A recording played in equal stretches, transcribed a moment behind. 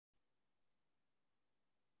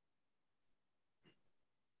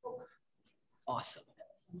Awesome.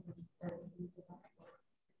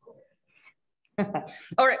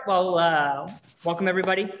 All right, well, welcome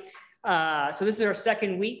everybody. So this is our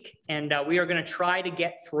second week, and we are going to try to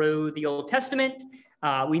get through the Old Testament.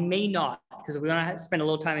 We may not, because we're going to spend a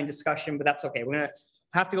little time in discussion, but that's okay. We're going to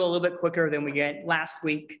have to go a little bit quicker than we did last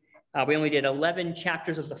week. We only did 11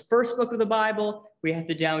 chapters of the first book of the Bible. We have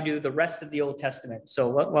to now do the rest of the Old Testament, so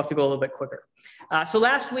we'll have to go a little bit quicker. So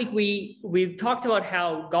last week, we talked about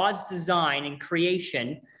how God's design and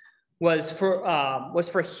creation was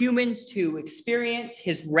for humans to experience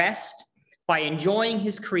his rest by enjoying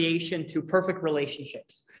his creation through perfect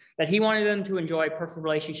relationships. That he wanted them to enjoy perfect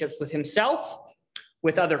relationships with himself,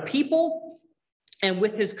 with other people, and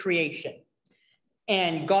with his creation.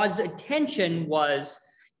 And God's intention was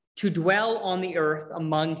to dwell on the earth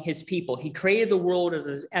among his people. He created the world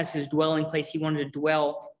as his dwelling place. He wanted to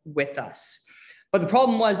dwell with us. But the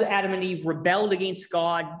problem was Adam and Eve rebelled against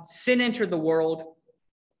God, sin entered the world,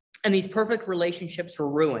 and these perfect relationships were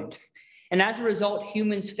ruined. And as a result,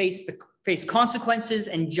 humans face consequences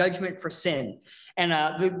and judgment for sin. And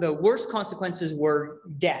the worst consequences were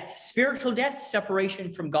death, spiritual death,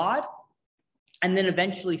 separation from God, and then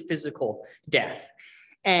eventually physical death.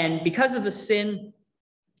 And because of the sin,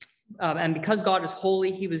 and because God is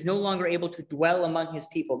holy, he was no longer able to dwell among his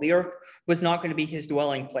people. The earth was not going to be his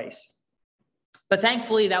dwelling place. But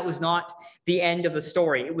thankfully, that was not the end of the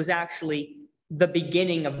story. It was actually the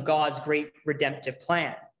beginning of God's great redemptive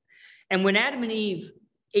plan. And when Adam and Eve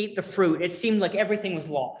ate the fruit, it seemed like everything was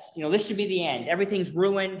lost. You know, this should be the end. Everything's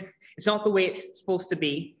ruined. It's not the way it's supposed to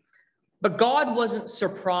be. But God wasn't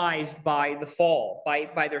surprised by the fall,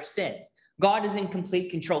 by their sin. God is in complete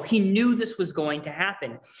control. He knew this was going to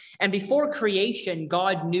happen. And before creation,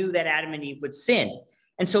 God knew that Adam and Eve would sin.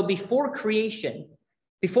 And so before creation,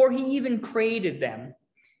 before he even created them,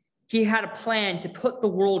 he had a plan to put the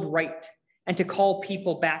world right and to call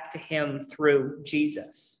people back to him through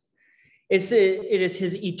Jesus. It is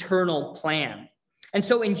his eternal plan. And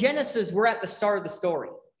so in Genesis, we're at the start of the story.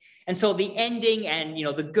 And so the ending and, you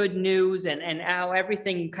know, the good news and how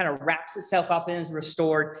everything kind of wraps itself up and is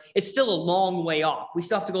restored, it's still a long way off. We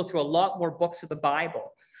still have to go through a lot more books of the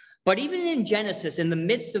Bible. But even in Genesis, in the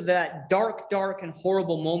midst of that dark and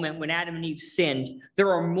horrible moment when Adam and Eve sinned,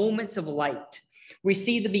 there are moments of light. We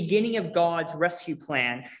see the beginning of God's rescue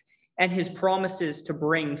plan and his promises to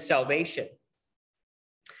bring salvation.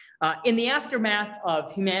 In the aftermath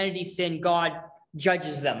of humanity's sin, God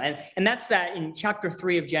judges them. And that's that in chapter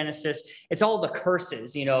 3 of Genesis. It's all the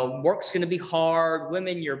curses. You know, work's going to be hard.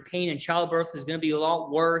 Women, your pain in childbirth is going to be a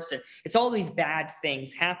lot worse. And it's all these bad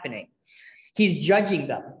things happening. He's judging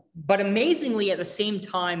them. But amazingly, at the same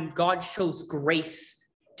time, God shows grace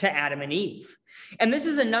to Adam and Eve. And this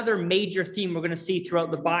is another major theme we're going to see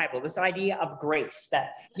throughout the Bible, this idea of grace,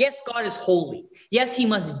 that yes, God is holy. Yes, he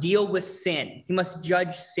must deal with sin. He must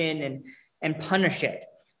judge sin and punish it.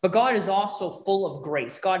 But God is also full of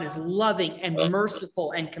grace. God is loving and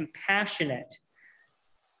merciful and compassionate.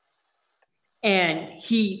 And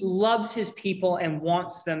he loves his people and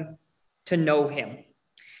wants them to know him.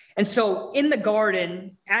 And so in the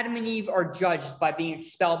garden, Adam and Eve are judged by being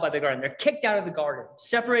expelled by the garden. They're kicked out of the garden,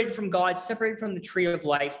 separated from God, separated from the tree of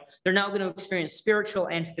life. They're now going to experience spiritual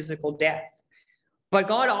and physical death. But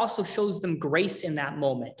God also shows them grace in that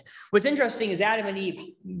moment. What's interesting is Adam and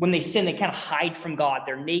Eve, when they sin, they kind of hide from God.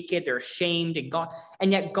 They're naked, they're ashamed,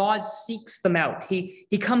 and yet God seeks them out.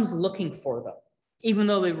 He comes looking for them, even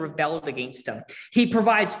though they rebelled against him. He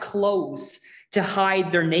provides clothes to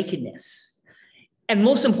hide their nakedness. And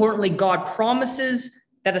most importantly, God promises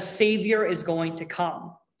that a Savior is going to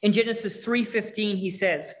come. In Genesis 3:15, he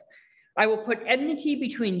says, I will put enmity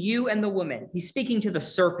between you and the woman. He's speaking to the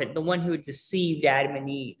serpent, the one who had deceived Adam and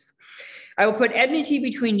Eve. I will put enmity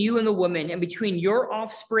between you and the woman, and between your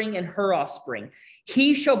offspring and her offspring.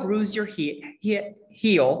 He shall bruise your head. He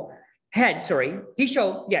shall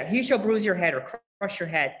bruise your head or crush your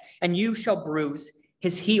head, and you shall bruise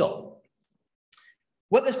his heel.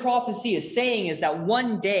 What this prophecy is saying is that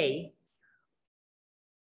one day,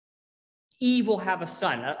 Eve will have a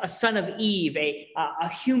son of Eve, a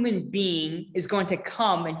human being is going to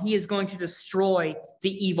come and he is going to destroy the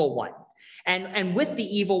evil one. And with the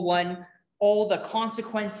evil one, all the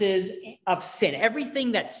consequences of sin,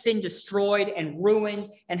 everything that sin destroyed and ruined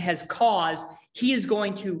and has caused, he is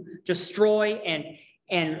going to destroy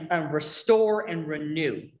and restore and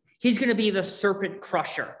renew. He's going to be the serpent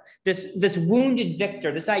crusher. This wounded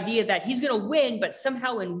victor, this idea that he's going to win, but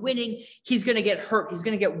somehow in winning, he's going to get hurt. He's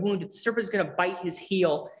going to get wounded. The serpent's going to bite his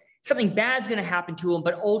heel. Something bad's going to happen to him,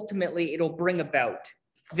 but ultimately it'll bring about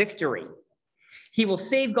victory. He will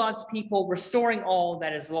save God's people, restoring all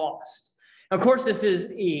that is lost. Of course, this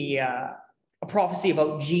is a prophecy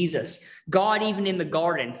about Jesus. God, even in the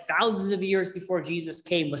garden, thousands of years before Jesus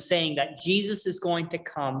came, was saying that Jesus is going to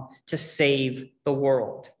come to save the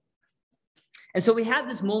world. And so we have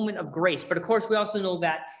this moment of grace, but of course we also know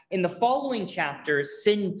that in the following chapters,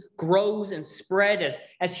 sin grows and spread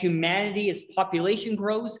as humanity, as population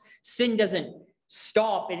grows. Sin doesn't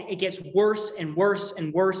stop, it gets worse and worse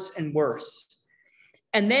and worse and worse.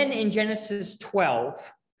 And then in Genesis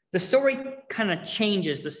 12, the story kind of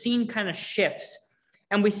changes, the scene kind of shifts,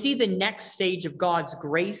 and we see the next stage of God's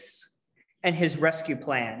grace and his rescue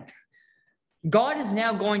plan. God is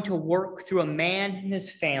now going to work through a man and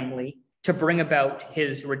his family to bring about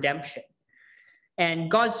his redemption.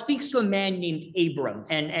 And God speaks to a man named Abram,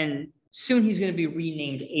 and soon he's going to be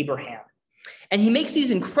renamed Abraham. And he makes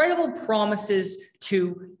these incredible promises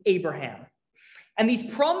to Abraham. And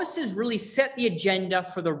these promises really set the agenda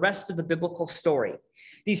for the rest of the biblical story.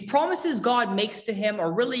 These promises God makes to him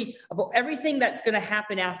are really about everything that's going to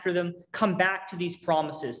happen after them. Come back to these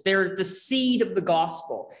promises. They're the seed of the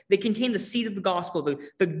gospel. They contain the seed of the gospel,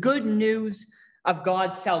 the good news of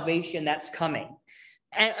God's salvation that's coming.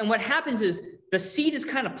 And what happens is the seed is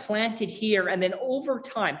kind of planted here, and then over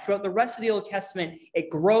time, throughout the rest of the Old Testament, it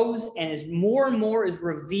grows and is more and more is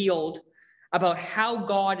revealed about how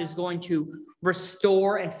God is going to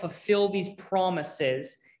restore and fulfill these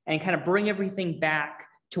promises and kind of bring everything back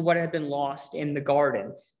to what had been lost in the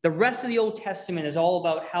garden. The rest of the Old Testament is all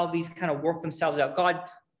about how these kind of work themselves out. God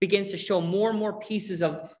begins to show more and more pieces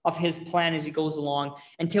of his plan as he goes along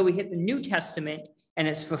until we hit the New Testament and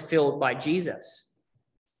it's fulfilled by Jesus.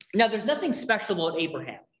 Now, there's nothing special about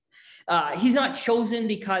Abraham. He's not chosen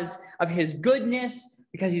because of his goodness,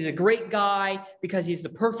 because he's a great guy, because he's the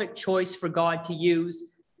perfect choice for God to use.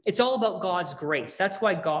 It's all about God's grace. That's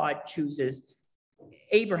why God chooses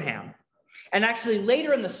Abraham. And actually,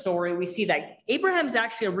 later in the story, we see that Abraham's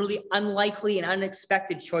actually a really unlikely and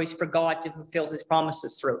unexpected choice for God to fulfill his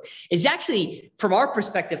promises through. It's actually, from our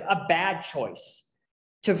perspective, a bad choice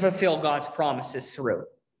to fulfill God's promises through.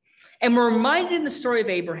 And we're reminded in the story of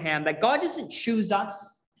Abraham that God doesn't choose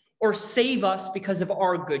us or save us because of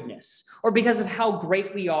our goodness, or because of how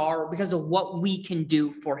great we are, or because of what we can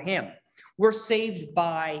do for him. We're saved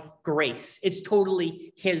by grace. It's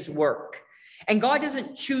totally his work. And God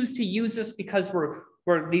doesn't choose to use us because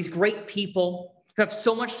we're these great people who have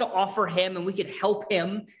so much to offer him and we could help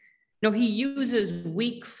him. No, he uses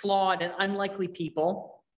weak, flawed, and unlikely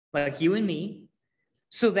people like you and me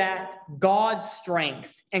so that God's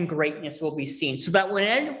strength and greatness will be seen. So that when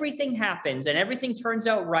everything happens and everything turns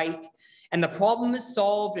out right and the problem is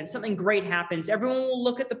solved and something great happens, everyone will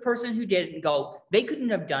look at the person who did it and go, they couldn't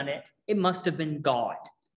have done it. It must have been God.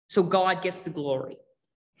 So God gets the glory.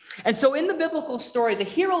 And so in the biblical story, the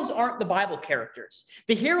heroes aren't the Bible characters.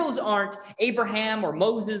 The heroes aren't Abraham or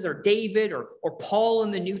Moses or David or Paul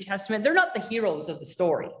in the New Testament. They're not the heroes of the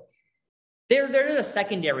story. They're the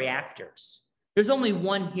secondary actors. There's only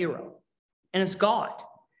one hero, and it's God.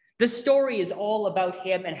 The story is all about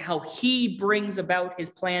him and how he brings about his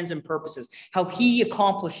plans and purposes, how he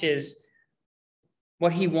accomplishes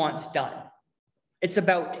what he wants done. It's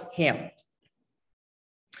about him.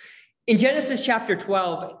 In Genesis chapter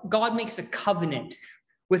 12, God makes a covenant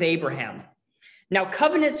with Abraham. Now,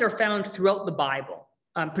 covenants are found throughout the Bible,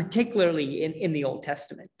 particularly in the Old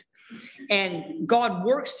Testament. And God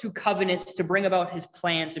works through covenants to bring about his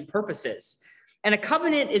plans and purposes. And a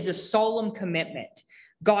covenant is a solemn commitment.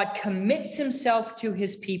 God commits himself to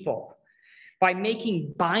his people by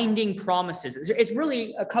making binding promises. It's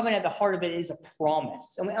really a covenant at the heart of it is a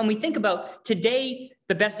promise. And we think about today,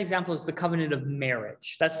 the best example is the covenant of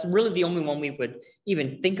marriage. That's really the only one we would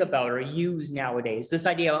even think about or use nowadays. This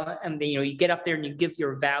idea, you get up there and you give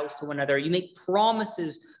your vows to one another. You make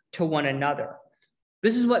promises to one another.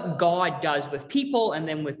 This is what God does with people and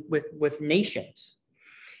then with nations.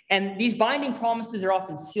 And these binding promises are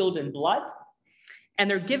often sealed in blood. And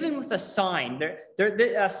they're given with a sign.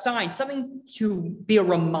 They're a sign, something to be a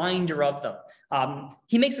reminder of them.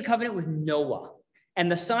 He makes a covenant with Noah.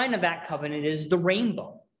 And the sign of that covenant is the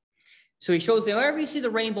rainbow. So he shows that whenever you see the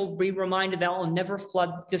rainbow, be reminded that it will never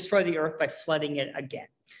destroy the earth by flooding it again.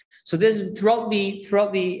 So this throughout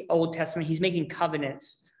the Old Testament, he's making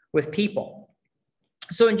covenants with people.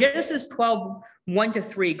 So in Genesis 12,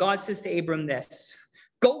 1-3, God says to Abram this,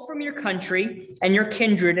 "Go from your country and your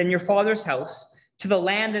kindred and your father's house to the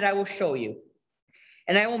land that I will show you.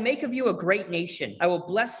 And I will make of you a great nation. I will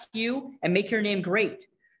bless you and make your name great,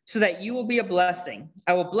 so that you will be a blessing.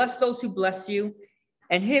 I will bless those who bless you,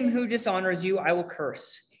 and him who dishonors you I will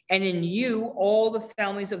curse. And in you all the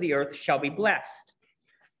families of the earth shall be blessed."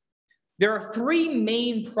 There are three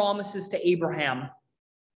main promises to Abraham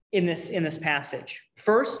in this passage.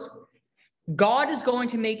 First, God is going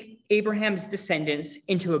to make Abraham's descendants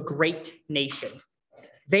into a great nation.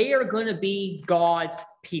 They are going to be God's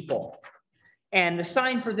people. And the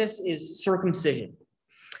sign for this is circumcision.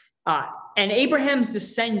 And Abraham's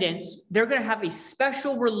descendants, they're going to have a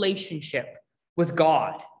special relationship with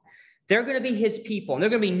God. They're going to be his people, and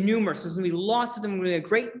they're going to be numerous. There's going to be lots of them. We're going to be a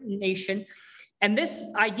great nation. And this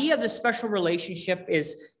idea of this special relationship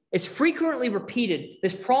is frequently repeated.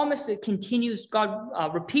 This promise that continues, God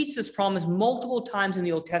repeats this promise multiple times in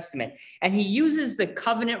the Old Testament. And he uses the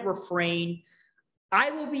covenant refrain, I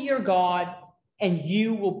will be your God, and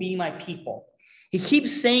you will be my people. He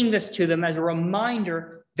keeps saying this to them as a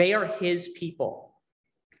reminder they are his people.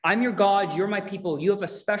 I'm your God, you're my people. You have a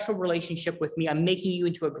special relationship with me. I'm making you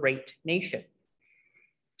into a great nation.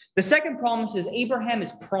 The second promise is Abraham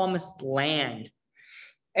is promised land.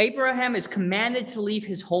 Abraham is commanded to leave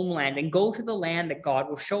his homeland and go to the land that God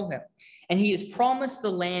will show him. And he is promised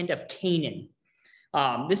the land of Canaan.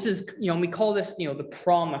 This is, we call this, the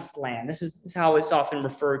promised land. This is how it's often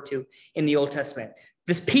referred to in the Old Testament.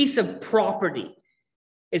 This piece of property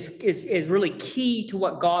is really key to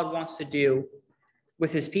what God wants to do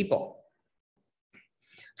with his people.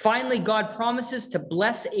 Finally, God promises to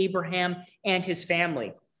bless Abraham and his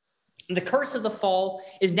family. The curse of the fall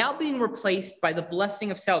is now being replaced by the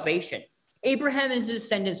blessing of salvation. Abraham and his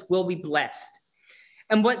descendants will be blessed.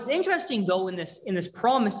 And what's interesting, though, in this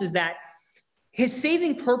promise is that his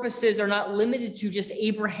saving purposes are not limited to just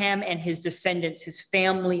Abraham and his descendants, his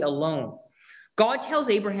family alone. God tells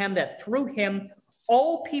Abraham that through him,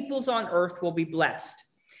 all peoples on earth will be blessed.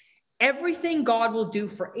 Everything God will do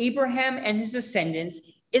for Abraham and his descendants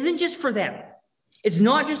isn't just for them. It's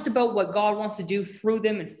not just about what God wants to do through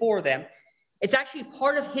them and for them. It's actually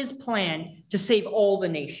part of his plan to save all the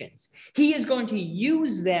nations. He is going to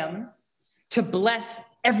use them to bless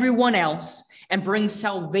everyone else and bring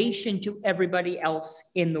salvation to everybody else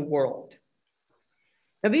in the world.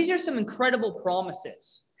 Now, these are some incredible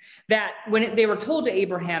promises that when they were told to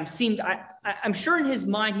Abraham seemed, I'm sure in his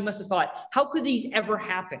mind, he must have thought, how could these ever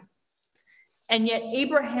happen? And yet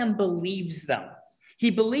Abraham believes them. He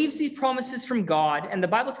believes these promises from God, and the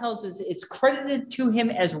Bible tells us it's credited to him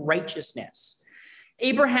as righteousness.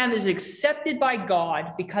 Abraham is accepted by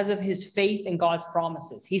God because of his faith in God's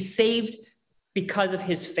promises. He's saved because of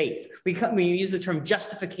his faith. We use the term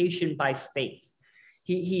justification by faith.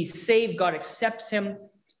 He's saved, God accepts him.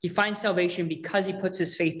 He finds salvation because he puts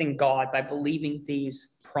his faith in God by believing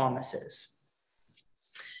these promises.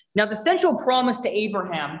 Now, the central promise to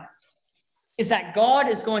Abraham is that God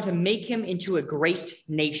is going to make him into a great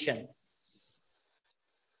nation.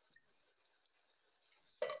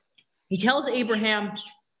 He tells Abraham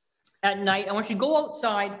at night, I want you to go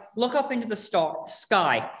outside, look up into the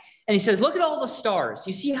sky. And he says, look at all the stars.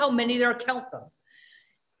 You see how many there are? Count them.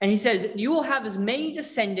 And he says, you will have as many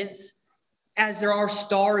descendants as there are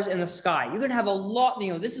stars in the sky. You're going to have a lot,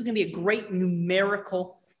 this is going to be a great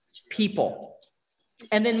numerical people.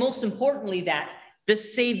 And then most importantly, that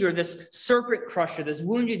this Savior, this serpent crusher, this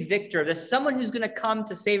wounded victor, this someone who's going to come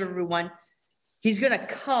to save everyone, he's going to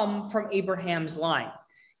come from Abraham's line.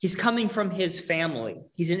 He's coming from his family.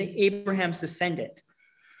 He's an Abraham's descendant.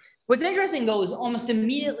 What's interesting, though, is almost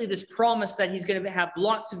immediately this promise that he's going to have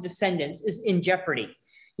lots of descendants is in jeopardy.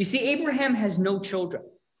 You see, Abraham has no children.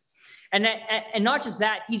 And not just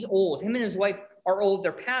that, he's old. Him and his wife are old.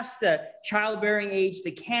 They're past the childbearing age.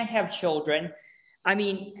 They can't have children. I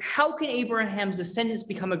mean, how can Abraham's descendants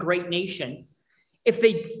become a great nation if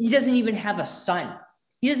he doesn't even have a son?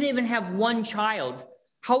 He doesn't even have one child.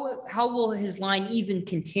 How will his line even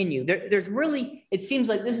continue? There's really, it seems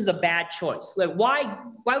like this is a bad choice. Like, why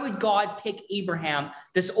would God pick Abraham,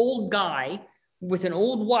 this old guy with an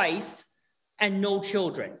old wife and no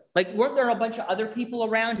children? Like, weren't there a bunch of other people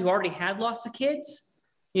around who already had lots of kids?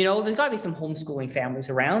 There's got to be some homeschooling families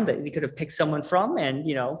around that we could have picked someone from, and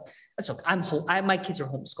that's okay. My kids are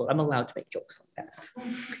homeschooled. I'm allowed to make jokes like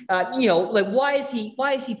that. Like,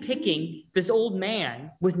 why is he picking this old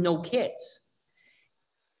man with no kids?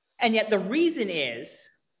 And yet the reason is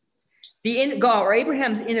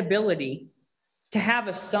Abraham's inability to have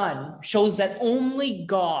a son shows that only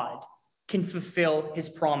God can fulfill his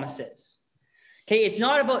promises. Okay, it's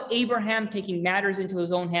not about Abraham taking matters into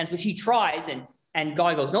his own hands, which he tries, and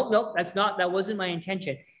God goes, nope, that wasn't my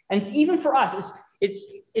intention. And even for us,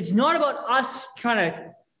 it's not about us trying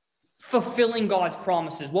to fulfilling God's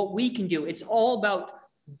promises, what we can do. It's all about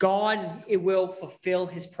God. It will fulfill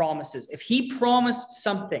his promises. If he promised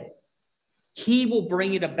something, He will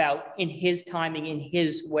bring it about in his timing, in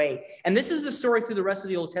his way. And this is the story through the rest of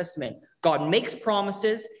the Old Testament. God makes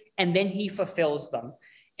promises, and then he fulfills them.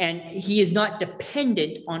 And he is not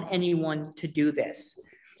dependent on anyone to do this.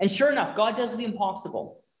 And sure enough, God does the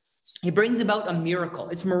impossible. He brings about a miracle.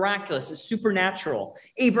 It's miraculous. It's supernatural.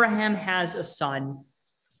 Abraham has a son,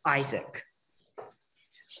 Isaac.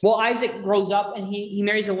 Well, Isaac grows up and he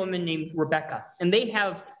marries a woman named Rebekah. And they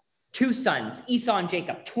have two sons, Esau and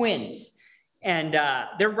Jacob, twins. And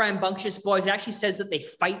they're rambunctious boys. It actually says that they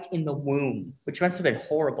fight in the womb, which must have been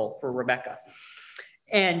horrible for Rebekah.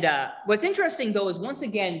 And what's interesting, though, is once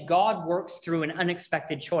again, God works through an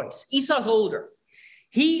unexpected choice. Esau's older.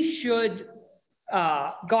 He should,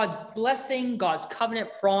 God's blessing, God's covenant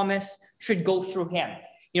promise should go through him.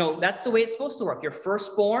 You know, that's the way it's supposed to work. You're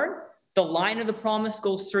firstborn, the line of the promise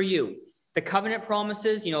goes through you. The covenant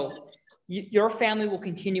promises, you know, your family will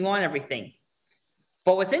continue on everything.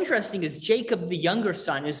 But what's interesting is Jacob, the younger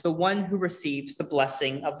son, is the one who receives the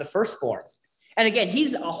blessing of the firstborn. And again,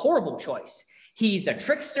 he's a horrible choice. He's a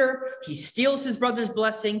trickster. He steals his brother's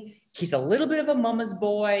blessing. He's a little bit of a mama's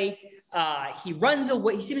boy. He runs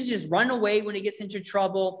away. He seems to just run away when he gets into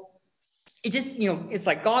trouble. It just, you know, it's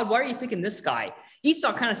like, God, why are you picking this guy?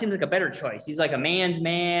 Esau kind of seems like a better choice. He's like a man's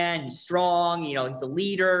man. He's strong. You know, he's a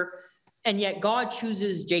leader. And yet God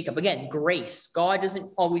chooses Jacob. Again, grace. God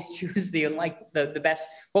doesn't always choose the best,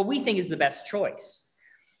 what we think is the best choice.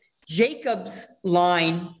 Jacob's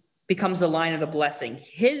line becomes the line of the blessing.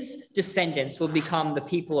 His descendants will become the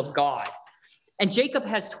people of God. And Jacob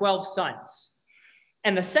has 12 sons.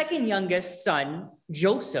 And the second youngest son,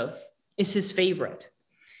 Joseph, is his favorite.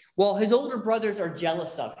 Well, his older brothers are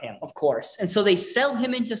jealous of him, of course. And so they sell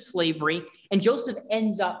him into slavery, and Joseph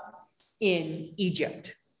ends up in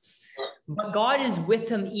Egypt. But God is with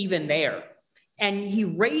him even there. And he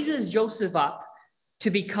raises Joseph up to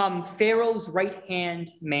become Pharaoh's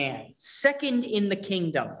right-hand man, second in the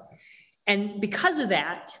kingdom. And because of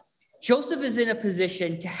that, Joseph is in a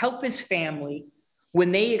position to help his family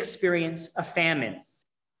when they experience a famine.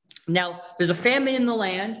 Now, there's a famine in the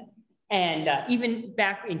land, and even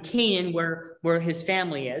back in Canaan where his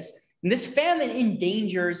family is. And this famine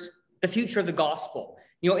endangers the future of the gospel.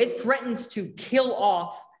 You know, it threatens to kill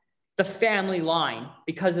off the family line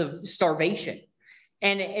because of starvation.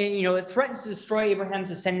 And you know, it threatens to destroy Abraham's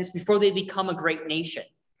descendants before they become a great nation.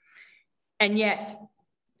 And yet,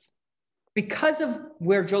 because of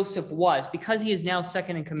where Joseph was, because he is now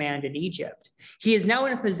second in command in Egypt, he is now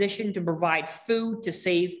in a position to provide food to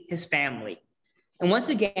save his family. And once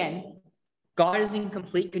again, God is in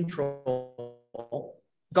complete control.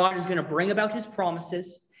 God is going to bring about his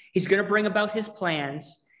promises. He's going to bring about his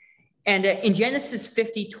plans. And in Genesis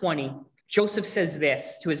 50:20, Joseph says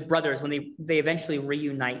this to his brothers when they eventually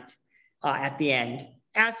reunite at the end.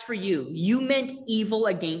 As for you, you meant evil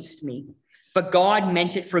against me, but God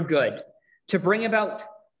meant it for good, to bring it about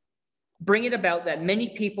that many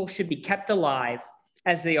people should be kept alive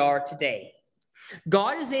as they are today.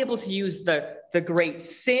 God is able to use the great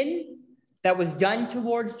sin that was done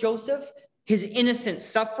towards Joseph, his innocent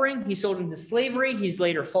suffering. He's sold into slavery. He's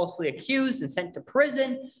later falsely accused and sent to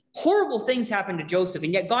prison. Horrible things happened to Joseph,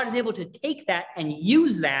 and yet God is able to take that and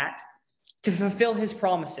use that to fulfill his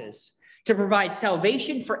promises, to provide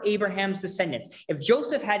salvation for Abraham's descendants. If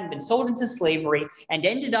Joseph hadn't been sold into slavery and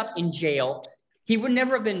ended up in jail, he would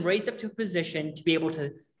never have been raised up to a position to be able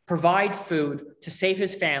to provide food to save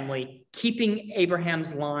his family, keeping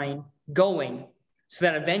Abraham's line going so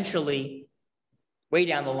that eventually, way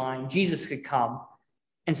down the line, Jesus could come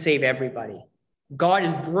and save everybody. God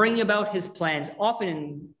is bringing about his plans, often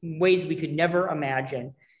in ways we could never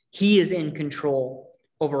imagine. He is in control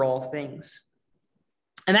over all things.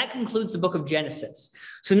 And that concludes the book of Genesis.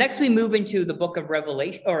 So next we move into the book of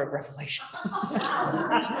Revelation. We're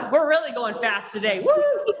really going fast today. Woo!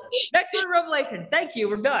 Next one, Revelation. Thank you.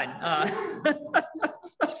 We're done. I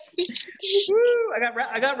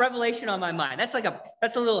got Revelation on my mind. That's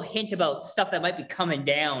a little hint about stuff that might be coming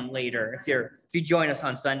down later if you join us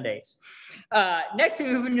on Sundays. Next, we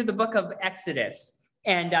move into the book of Exodus.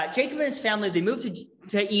 And Jacob and his family, they moved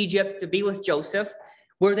to Egypt to be with Joseph,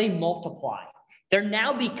 where they multiply. They're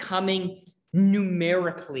now becoming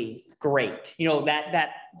numerically great. You know,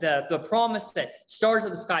 the promise that stars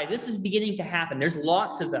of the sky, this is beginning to happen. There's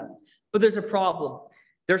lots of them, but there's a problem.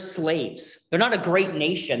 They're slaves. They're not a great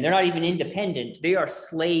nation. They're not even independent. They are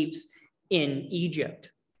slaves in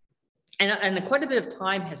Egypt. And quite a bit of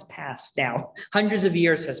time has passed now. Hundreds of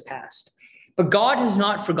years has passed. But God has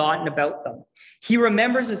not forgotten about them. He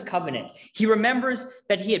remembers his covenant. He remembers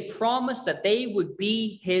that he had promised that they would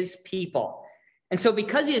be his people. And so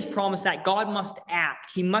because he has promised that, God must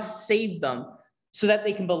act. He must save them so that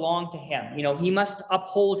they can belong to him. He must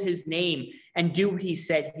uphold his name and do what he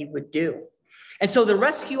said he would do. And so the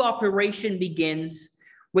rescue operation begins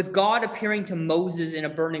with God appearing to Moses in a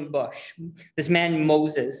burning bush, this man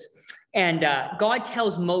Moses. And God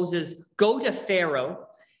tells Moses, go to Pharaoh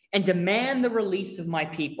and demand the release of my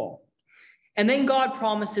people. And then God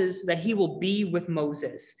promises that he will be with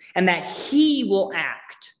Moses and that he will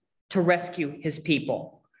act to rescue his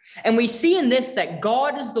people. And we see in this that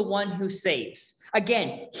God is the one who saves.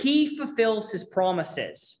 Again, he fulfills his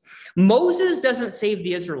promises. Moses doesn't save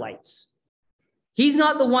the Israelites. He's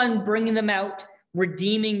not the one bringing them out,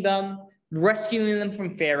 redeeming them, rescuing them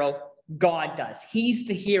from Pharaoh. God does. He's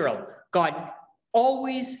the hero. God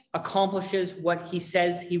always accomplishes what he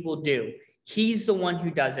says he will do. He's the one who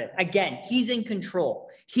does it. Again, he's in control.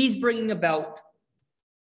 He's bringing about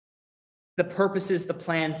the purposes, the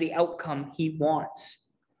plans, the outcome he wants.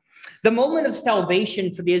 The moment of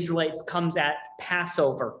salvation for the Israelites comes at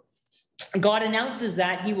Passover. God announces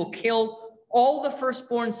that he will kill all the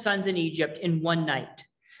firstborn sons in Egypt in one night.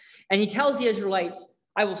 And he tells the Israelites,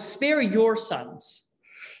 I will spare your sons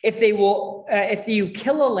if you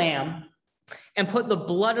kill a lamb and put the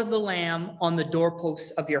blood of the lamb on the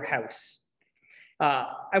doorposts of your house.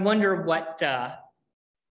 I wonder what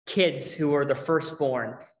kids who were the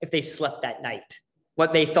firstborn, if they slept that night,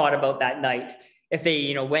 what they thought about that night. If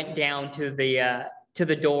they, went down to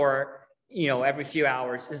the door, every few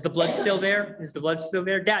hours, is the blood still there? Is the blood still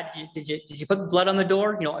there? Dad, did you put blood on the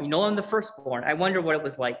door? I'm the firstborn. I wonder what it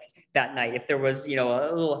was like that night. If there was, a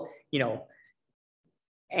little,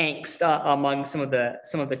 angst among some of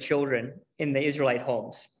the children in the Israelite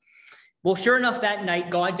homes. Well, sure enough, that night,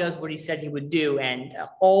 God does what he said he would do, and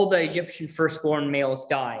all the Egyptian firstborn males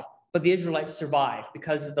die. But the Israelites survive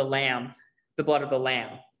because of the blood of the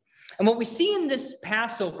lamb. And what we see in this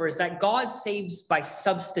Passover is that God saves by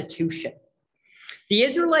substitution. The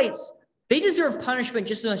Israelites, they deserve punishment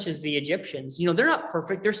just as much as the Egyptians. They're not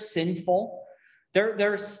perfect. They're sinful.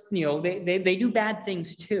 They do bad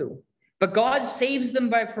things too. But God saves them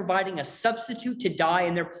by providing a substitute to die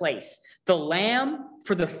in their place, the lamb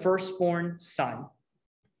for the firstborn son.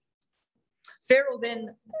 Pharaoh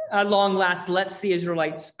then, at long last, lets the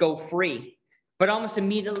Israelites go free, but almost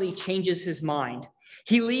immediately changes his mind.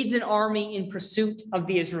 He leads an army in pursuit of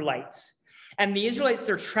the Israelites. And the Israelites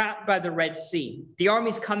are trapped by the Red Sea. The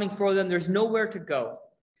army's coming for them. There's nowhere to go.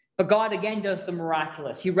 But God again does the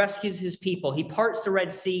miraculous. He rescues his people. He parts the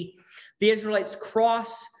Red Sea. The Israelites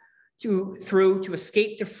cross through to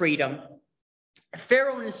escape to freedom.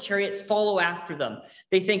 Pharaoh and his chariots follow after them.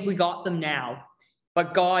 They think we got them now.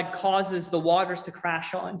 But God causes the waters to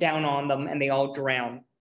crash down on them, and they all drown.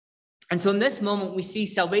 And so in this moment, we see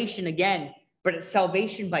salvation again, but it's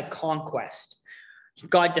salvation by conquest.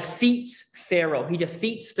 God defeats Pharaoh. He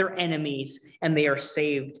defeats their enemies, and they are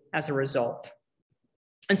saved as a result.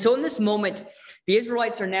 And so in this moment, the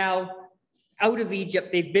Israelites are now out of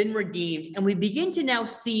Egypt. They've been redeemed, and we begin to now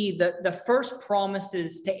see the first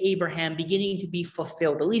promises to Abraham beginning to be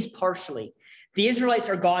fulfilled, at least partially. The Israelites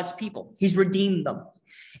are God's people. He's redeemed them,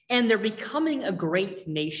 and they're becoming a great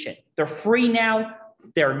nation. They're free now.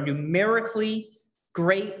 They're numerically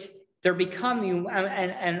great. They're becoming,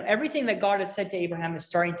 and everything that God has said to Abraham is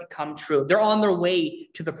starting to come true. They're on their way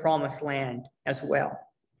to the promised land as well.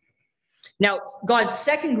 Now, God's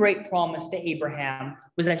second great promise to Abraham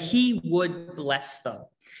was that he would bless them.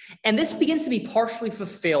 And this begins to be partially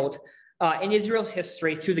fulfilled in Israel's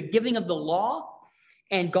history through the giving of the law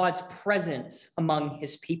and God's presence among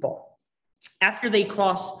his people. After they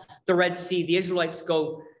cross the Red Sea, the Israelites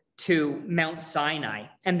go to Mount Sinai,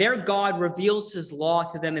 and there God reveals his law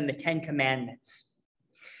to them in the 10 Commandments.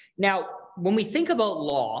 Now, when we think about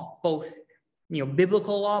law, both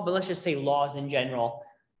biblical law, but let's just say laws in general,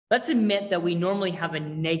 let's admit that we normally have a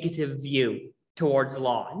negative view towards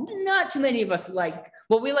law. Not too many of us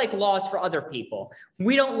we like laws for other people.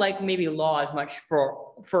 We don't like maybe law as much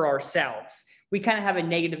for ourselves. We kind of have a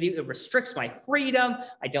negative view. It restricts my freedom.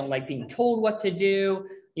 I don't like being told what to do.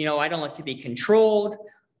 I don't like to be controlled.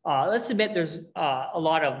 Let's admit there's a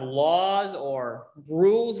lot of laws or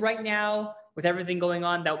rules right now with everything going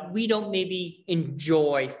on that we don't maybe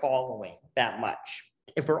enjoy following that much,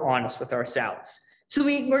 if we're honest with ourselves. So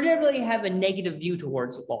we generally have a negative view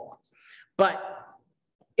towards law. But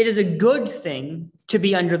it is a good thing to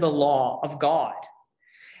be under the law of God.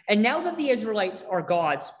 And now that the Israelites are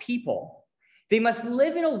God's people, they must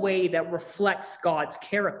live in a way that reflects God's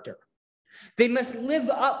character. They must live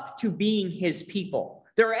up to being his people.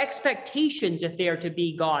 There are expectations if they are to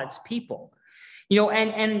be God's people.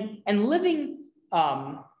 And living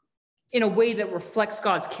in a way that reflects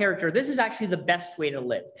God's character, this is actually the best way to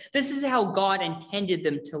live. This is how God intended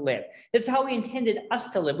them to live. It's how he intended us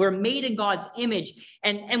to live. We're made in God's image,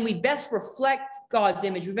 and we best reflect God's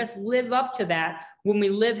image. We best live up to that when we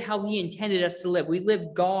live how he intended us to live. We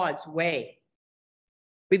live God's way.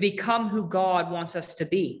 We become who God wants us to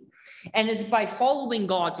be. And it's by following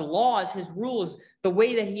God's laws, his rules,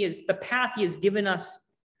 the path he has given us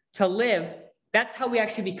to live, that's how we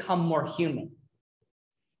actually become more human.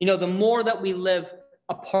 The more that we live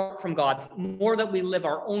apart from God, the more that we live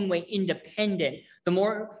our own way independent,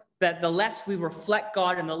 the less we reflect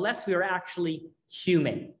God and the less we are actually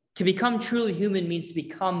human. To become truly human means to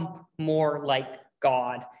become more like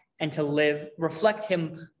God and to reflect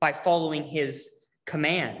him by following his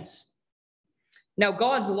commands. Now,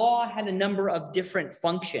 God's law had a number of different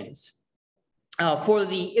functions for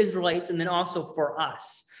the Israelites and then also for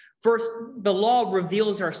us. First, the law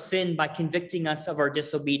reveals our sin by convicting us of our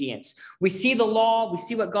disobedience. We see the law, we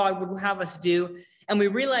see what God would have us do, and we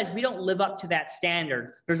realize we don't live up to that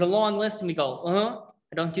standard. There's a long list, and we go,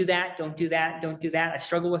 I don't do that, don't do that, don't do that. I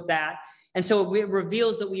struggle with that. And so it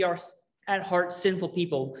reveals that we are at heart sinful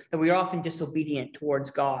people, that we are often disobedient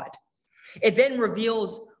towards God. It then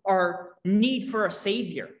reveals our need for a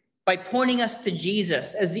Savior by pointing us to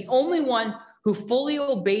Jesus as the only one who fully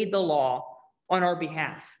obeyed the law on our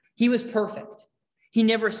behalf. He was perfect. He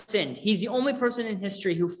never sinned. He's the only person in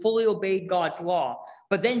history who fully obeyed God's law.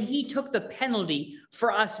 But then he took the penalty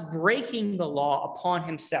for us breaking the law upon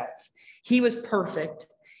himself. He was perfect,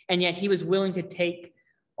 and yet he was willing to take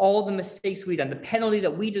all the mistakes we've done, the penalty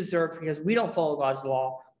that we deserve because we don't follow God's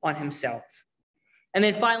law, on himself. And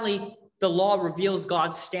then finally, the law reveals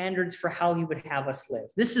God's standards for how he would have us live.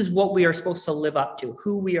 This is what we are supposed to live up to,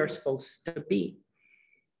 who we are supposed to be.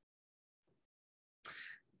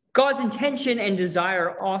 God's intention and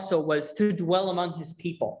desire also was to dwell among his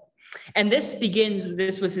people. And this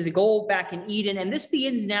was his goal back in Eden, and this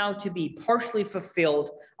begins now to be partially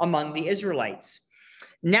fulfilled among the Israelites.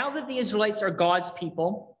 Now that the Israelites are God's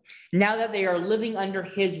people, now that they are living under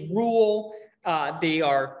his rule, they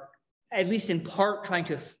are, at least in part, trying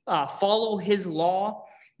to follow his law,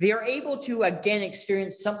 they are able to again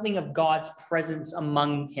experience something of God's presence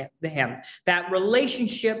among them. That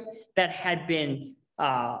relationship that had been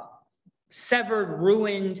severed,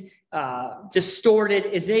 ruined, distorted,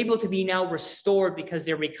 is able to be now restored because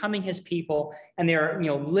they're becoming his people and they're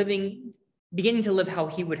beginning to live how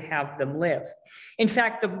he would have them live. In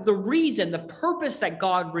fact, the purpose that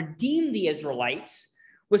God redeemed the Israelites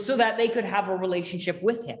was so that they could have a relationship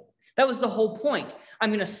with him. That was the whole point.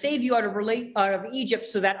 I'm going to save you out of Egypt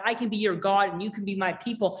so that I can be your God and you can be my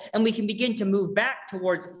people, and we can begin to move back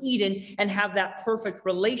towards Eden and have that perfect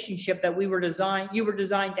relationship that you were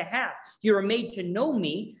designed to have. You were made to know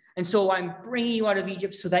me, and so I'm bringing you out of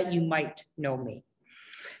Egypt so that you might know me.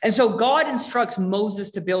 And so God instructs Moses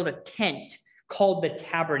to build a tent called the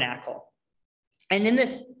tabernacle. And in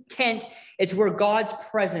this tent, it's where God's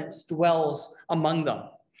presence dwells among them.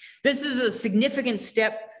 This is a significant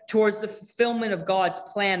step towards the fulfillment of God's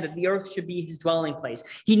plan that the earth should be his dwelling place.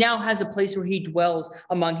 He now has a place where he dwells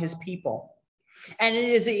among his people. And it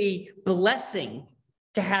is a blessing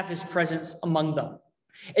to have his presence among them.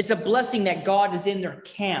 It's a blessing that God is in their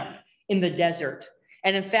camp in the desert.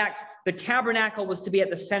 And in fact, the tabernacle was to be at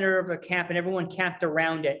the center of the camp and everyone camped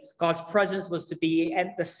around it. God's presence was to be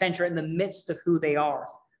at the center, in the midst of who they are.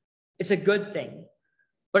 It's a good thing.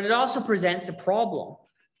 But it also presents a problem.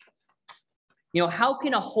 How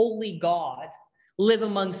can a holy God live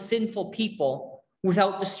among sinful people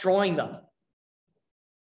without destroying them?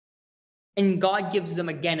 And God gives them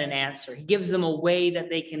again an answer. He gives them a way that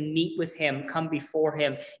they can meet with him, come before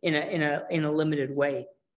him in a limited way.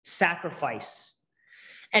 Sacrifice.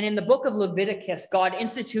 And in the book of Leviticus, God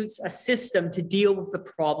institutes a system to deal with the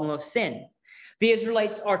problem of sin. The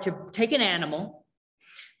Israelites are to take an animal.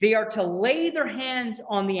 They are to lay their hands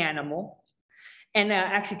on the animal and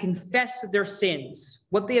actually confess their sins,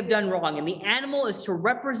 what they have done wrong. And the animal is to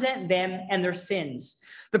represent them and their sins.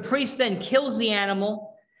 The priest then kills the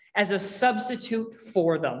animal as a substitute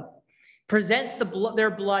for them, presents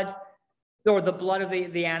their blood, or the blood of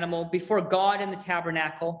the animal, before God in the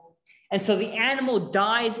tabernacle. And so the animal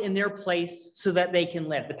dies in their place so that they can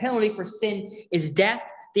live. The penalty for sin is death.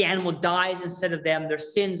 The animal dies instead of them. Their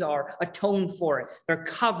sins are atoned for it. They're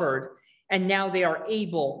covered, and now they are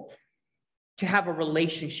able to have a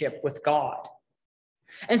relationship with God.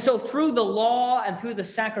 And so through the law and through the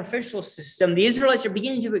sacrificial system, the Israelites are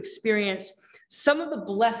beginning to experience some of the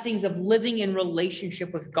blessings of living in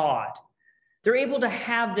relationship with God. They're able to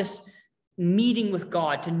have this meeting with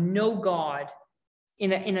God, to know God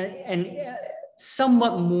in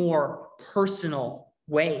somewhat more personal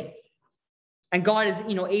way. And God is,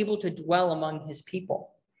 able to dwell among his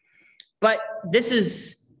people. But this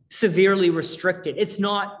is severely restricted. It's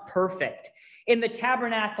not perfect. In the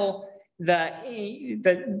tabernacle, the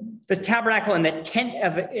tabernacle and the tent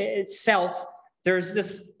of itself, there's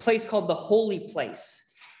this place called the holy place.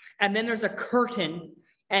 And then there's a curtain,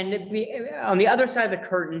 and on the other side of the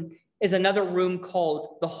curtain is another room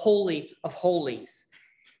called the Holy of Holies.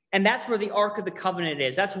 And that's where the Ark of the Covenant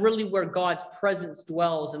is. That's really where God's presence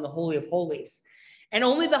dwells, in the Holy of Holies. And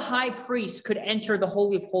only the high priest could enter the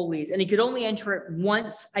Holy of Holies, and he could only enter it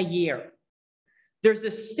once a year.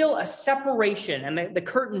 There's still a separation, and the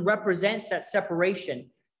curtain represents that separation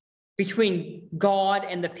between God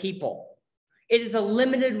and the people. It is a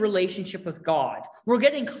limited relationship with God. We're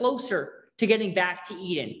getting closer to getting back to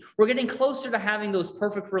Eden. We're getting closer to having those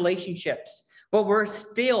perfect relationships, but we're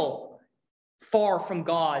still far from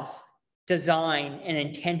God's design and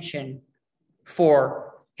intention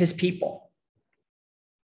for his people.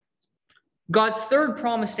 God's third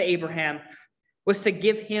promise to Abraham was to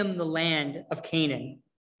give him the land of Canaan.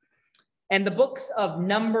 And the books of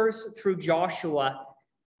Numbers through Joshua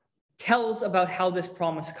tells about how this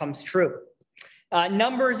promise comes true.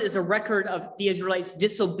 Numbers is a record of the Israelites'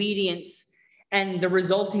 disobedience and the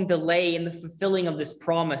resulting delay in the fulfilling of this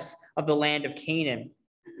promise of the land of Canaan.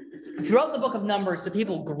 Throughout the book of Numbers, the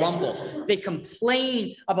people grumble. They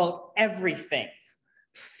complain about everything.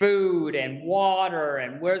 Food and water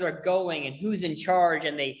and where they're going and who's in charge,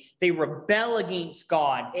 and they rebel against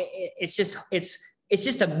God. It's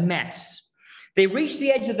just a mess. They reach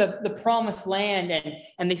the edge of the promised land,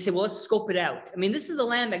 and they say, well, let's scope it out. I mean, this is the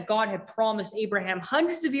land that God had promised Abraham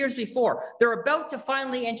hundreds of years before. They're about to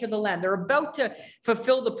finally enter the land. They're about to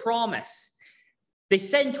fulfill the promise. They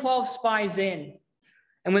send 12 spies in.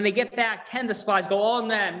 And when they get back, 10 of the spies go, oh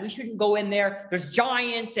man, we shouldn't go in there. There's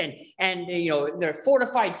giants and there are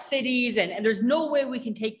fortified cities, and there's no way we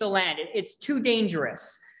can take the land. It's too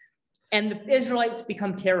dangerous. And the Israelites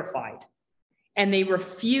become terrified, and they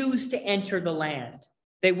refuse to enter the land.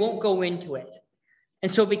 They won't go into it.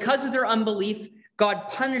 And so because of their unbelief, God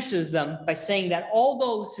punishes them by saying that all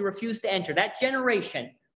those who refuse to enter, that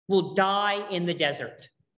generation, will die in the desert.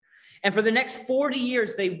 And for the next 40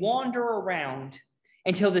 years, they wander around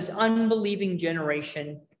until this unbelieving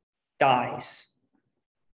generation dies.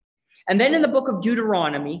 And then in the book of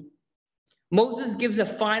Deuteronomy, Moses gives a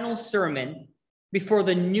final sermon before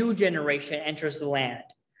the new generation enters the land.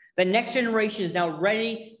 The next generation is now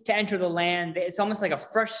ready to enter the land. It's almost like a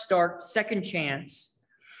fresh start, second chance.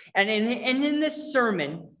 And in this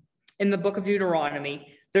sermon, in the book of Deuteronomy,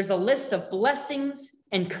 there's a list of blessings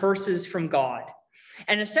and curses from God.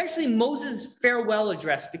 And essentially Moses' farewell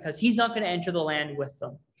address, because he's not going to enter the land with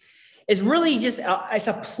them, is really just it's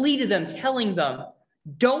a plea to them, telling them,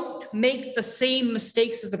 don't make the same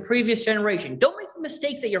mistakes as the previous generation. Don't make the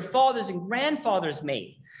mistake that your fathers and grandfathers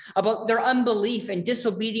made about their unbelief and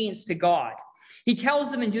disobedience to God. He tells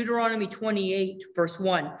them in Deuteronomy 28, verse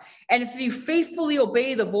 1, and if you faithfully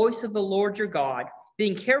obey the voice of the Lord your God,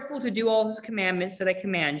 being careful to do all his commandments that I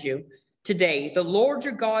command you, today, the Lord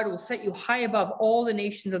your God will set you high above all the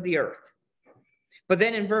nations of the earth. But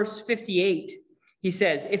then in verse 58, he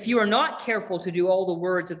says, if you are not careful to do all the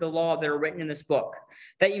words of the law that are written in this book,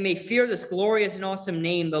 that you may fear this glorious and awesome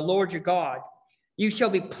name, the Lord your God, you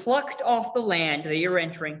shall be plucked off the land that you're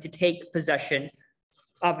entering to take possession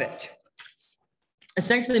of it.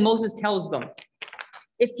 Essentially, Moses tells them,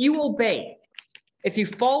 if you obey, if you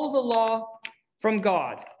follow the law from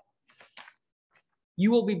God,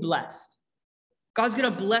 you will be blessed. God's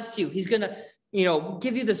going to bless you. He's going to,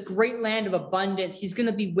 give you this great land of abundance. He's going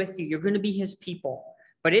to be with you. You're going to be his people.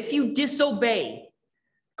 But if you disobey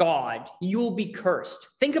God, you will be cursed.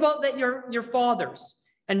 Think about that your fathers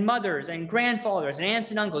and mothers and grandfathers and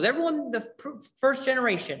aunts and uncles, everyone, the first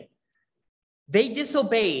generation, they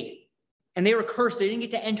disobeyed and they were cursed. They didn't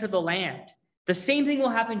get to enter the land. The same thing will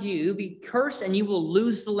happen to you. You'll be cursed and you will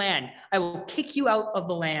lose the land. I will kick you out of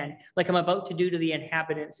the land like I'm about to do to the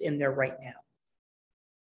inhabitants in there right now.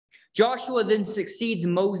 Joshua then succeeds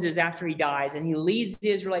Moses after he dies, and he leads the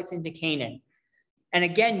Israelites into Canaan. And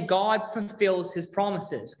again, God fulfills his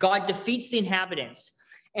promises. God defeats the inhabitants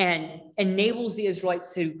and enables the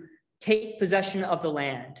Israelites to take possession of the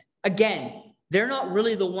land. Again, they're not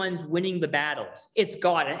really the ones winning the battles. It's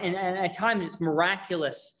God. And at times it's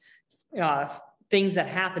miraculous things that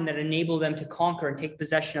happen that enable them to conquer and take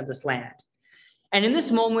possession of this land. And in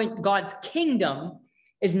this moment, God's kingdom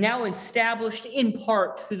is now established in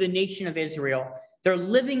part through the nation of Israel. They're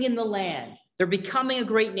living in the land. They're becoming a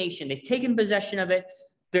great nation. They've taken possession of it.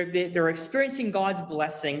 They're experiencing God's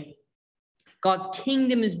blessing. God's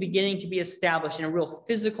kingdom is beginning to be established in a real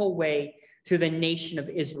physical way through the nation of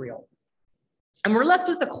Israel. And we're left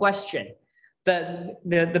with a question. The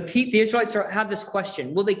Israelites have this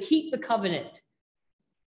question: will they keep the covenant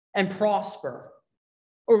and prosper,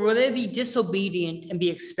 or will they be disobedient and be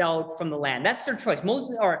expelled from the land? That's their choice.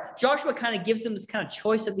 Joshua kind of gives them this kind of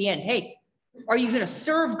choice at the end. Hey, are you going to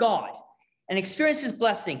serve God and experience his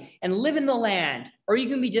blessing and live in the land, or are you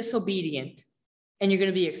going to be disobedient and you're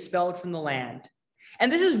going to be expelled from the land?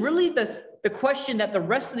 And this is really the question that the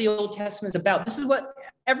rest of the Old Testament is about. This is what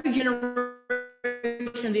every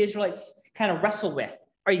generation of the Israelites kind of wrestle with.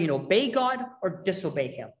 Are you going to obey God or disobey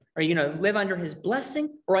him? Are you going to live under his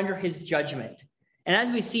blessing or under his judgment? And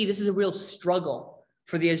as we see, this is a real struggle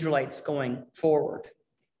for the Israelites going forward.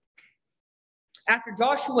 After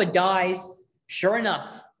Joshua dies, sure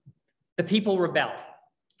enough, the people rebel.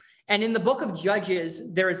 And in the book of Judges,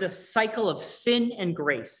 there is a cycle of sin and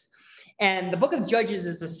grace. And the book of Judges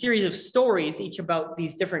is a series of stories, each about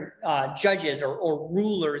these different judges or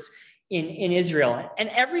rulers in Israel. And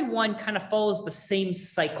everyone kind of follows the same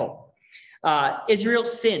cycle. Israel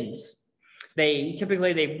sins. They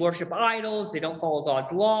worship idols. They don't follow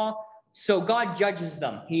God's law. So God judges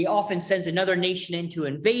them. He often sends another nation in to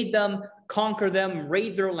invade them, conquer them,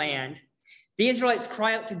 raid their land. The Israelites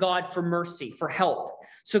cry out to God for mercy, for help.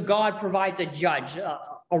 So God provides a judge,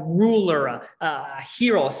 a ruler, a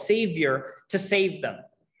hero, a savior to save them.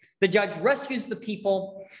 The judge rescues the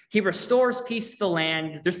people. He restores peace to the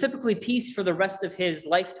land. There's typically peace for the rest of his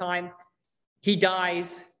lifetime. He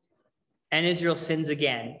dies, and Israel sins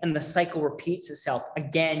again. And the cycle repeats itself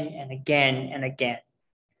again and again and again.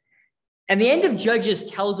 And the end of Judges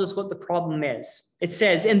tells us what the problem is. It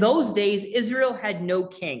says, in those days, Israel had no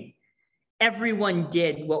king. Everyone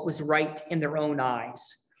did what was right in their own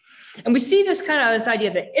eyes. And we see this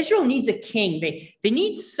idea that Israel needs a king. They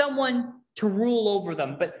need someone to rule over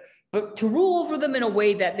them, but to rule over them in a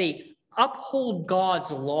way that they uphold God's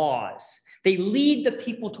laws. They lead the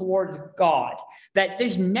people towards God. That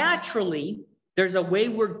there's a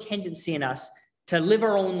wayward tendency in us to live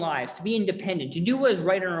our own lives, to be independent, to do what is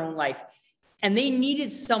right in our own life. And they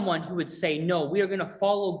needed someone who would say, no, we are going to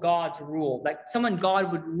follow God's rule, that someone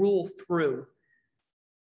God would rule through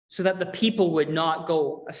so that the people would not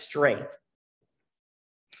go astray.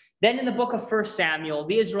 Then in the book of 1 Samuel,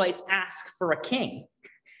 the Israelites ask for a king.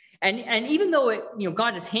 And even though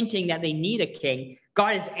God is hinting that they need a king,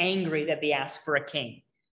 God is angry that they ask for a king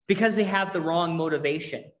because they have the wrong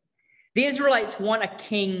motivation. The Israelites want a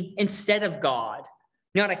king instead of God,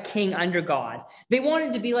 not a king under God. They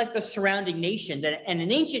wanted to be like the surrounding nations. And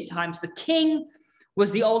in ancient times, the king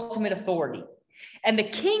was the ultimate authority. And the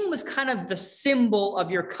king was kind of the symbol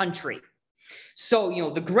of your country.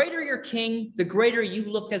 So, the greater your king, the greater you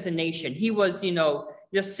looked as a nation. He was,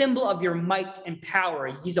 the symbol of your might and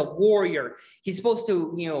power. He's a warrior. He's supposed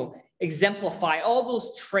to, exemplify all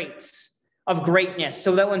those traits of greatness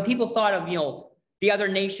so that when people thought of, the other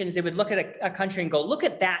nations, they would look at a country and go, look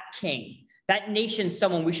at that king. That nation's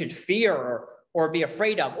someone we should fear or be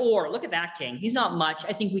afraid of. Or look at that king. He's not much.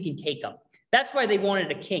 I think we can take him. That's why they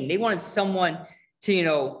wanted a king. They wanted someone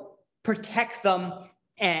to, protect them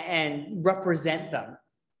and represent them.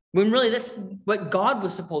 When really that's what God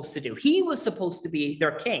was supposed to do. He was supposed to be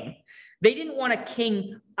their king. They didn't want a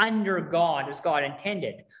king under God as God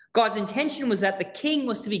intended. God's intention was that the king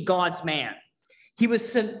was to be God's man. He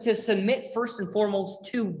was to submit first and foremost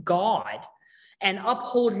to God and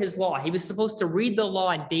uphold his law. He was supposed to read the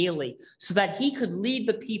law daily so that he could lead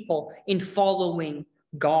the people in following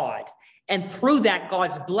God. And through that,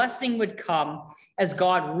 God's blessing would come as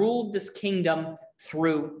God ruled this kingdom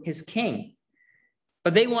through his king.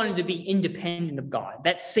 But they wanted to be independent of God.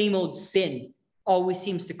 That same old sin always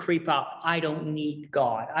seems to creep up. I don't need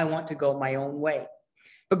God. I want to go my own way.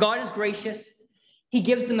 But God is gracious. He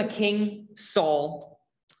gives them a king, Saul.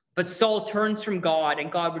 But Saul turns from God,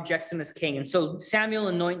 and God rejects him as king. And so Samuel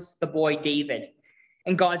anoints the boy David,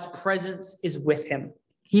 and God's presence is with him.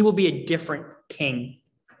 He will be a different king.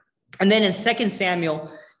 And then in 2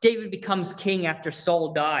 Samuel, David becomes king after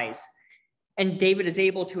Saul dies. And David is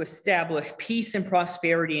able to establish peace and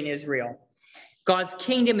prosperity in Israel. God's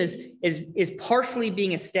kingdom is partially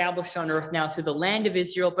being established on earth now through the land of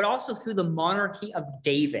Israel, but also through the monarchy of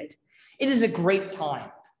David. It is a great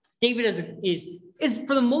time. David is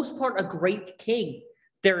for the most part a great king.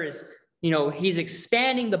 There is, he's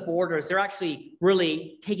expanding the borders. They're actually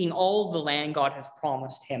really taking all the land God has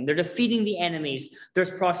promised him. They're defeating the enemies.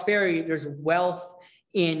 There's prosperity. There's wealth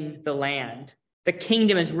in the land. The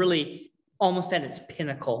kingdom is really almost at its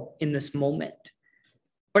pinnacle in this moment.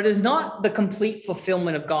 but it is not the complete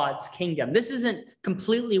fulfillment of God's kingdom. This isn't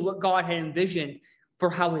completely what God had envisioned for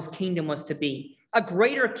how his kingdom was to be. A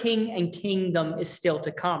greater king and kingdom is still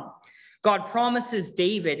to come. God promises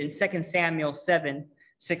David in 2 Samuel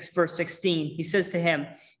 6, verse 16. He says to him,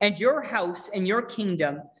 "And your house and your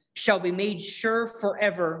kingdom shall be made sure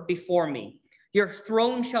forever before me. Your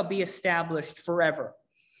throne shall be established forever."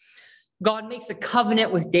 God makes a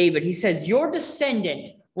covenant with David. He says, your descendant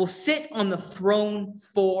will sit on the throne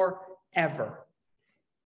forever.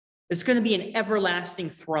 It's going to be an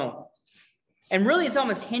everlasting throne. And really, it's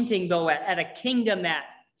almost hinting, though, at a kingdom that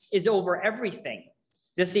is over everything.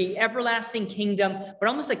 This the everlasting kingdom, but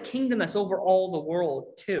almost a kingdom that's over all the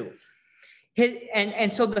world, too.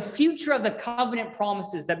 And so the future of the covenant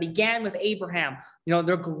promises that began with Abraham,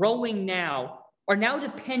 they're growing now, are now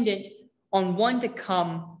dependent on one to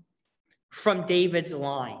come from David's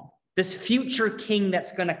line. This future king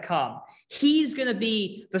that's going to come. He's going to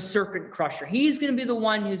be the serpent crusher. He's going to be the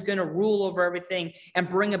one who's going to rule over everything and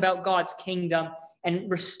bring about God's kingdom and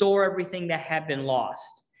restore everything that had been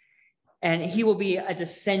lost. And he will be a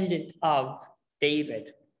descendant of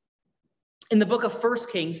David. In the book of 1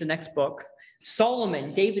 Kings, the next book,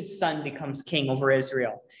 Solomon, David's son, becomes king over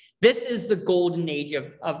Israel. This is the golden age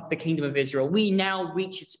of the kingdom of Israel. We now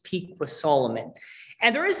reach its peak with Solomon.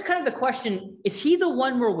 And there is kind of the question, is he the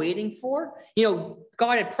one we're waiting for?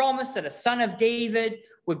 God had promised that a son of David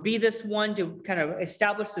would be this one to kind of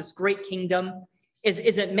establish this great kingdom. Is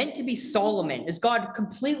it meant to be Solomon? Is God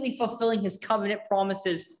completely fulfilling his covenant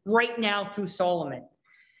promises right now through Solomon?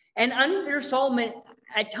 And under Solomon,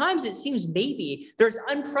 at times it seems maybe there's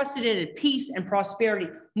unprecedented peace and prosperity,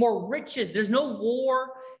 more riches. There's no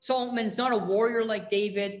war. Solomon's not a warrior like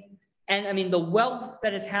David. And the wealth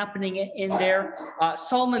that is happening in there.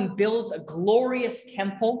 Solomon builds a glorious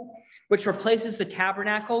temple, which replaces the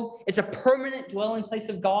tabernacle. It's a permanent dwelling place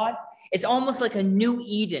of God. It's almost like a new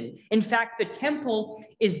Eden. In fact, the temple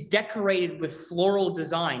is decorated with floral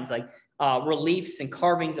designs, like reliefs and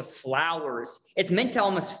carvings of flowers. It's meant to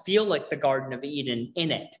almost feel like the Garden of Eden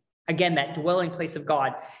in it. Again, that dwelling place of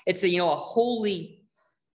God. It's a holy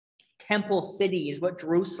temple city is what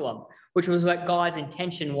Jerusalem, which was what God's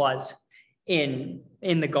intention was in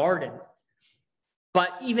the garden. But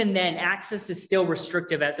even then, access is still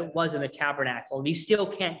restrictive as it was in the tabernacle. You still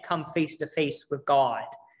can't come face to face with God.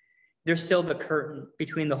 There's still the curtain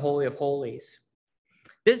between the Holy of Holies.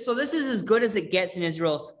 This is as good as it gets in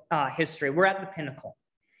Israel's history. We're at the pinnacle.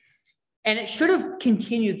 And it should have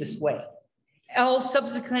continued this way. All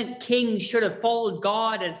subsequent kings should have followed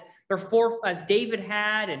God as David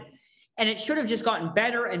had, and it should have just gotten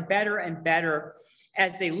better and better and better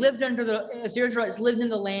as they lived as the Israelites lived in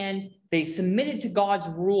the land. They submitted to God's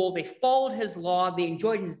rule. They followed his law. They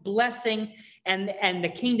enjoyed his blessing, and the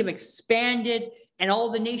kingdom expanded. And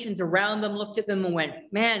all the nations around them looked at them and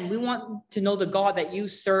went, "Man, we want to know the God that you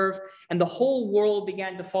serve." And the whole world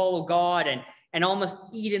began to follow God, and almost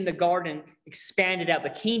Eden, the garden, expanded out.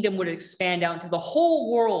 The kingdom would expand out until the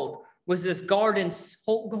whole world was this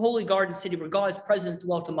holy garden city where God's presence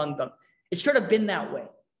dwelt among them. It should have been that way,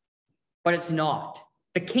 but it's not.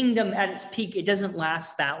 The kingdom at its peak, it doesn't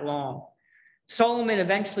last that long. Solomon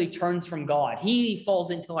eventually turns from God. He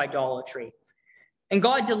falls into idolatry. And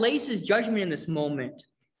God delays his judgment in this moment,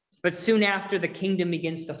 but soon after, the kingdom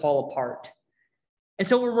begins to fall apart. And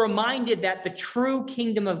so we're reminded that the true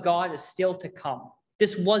kingdom of God is still to come.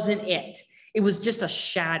 This wasn't it. It was just a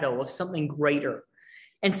shadow of something greater.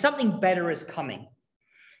 And something better is coming.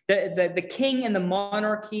 The king and the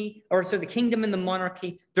monarchy, the kingdom and the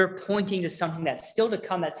monarchy, they're pointing to something that's still to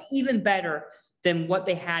come, that's even better than what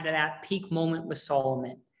they had at that peak moment with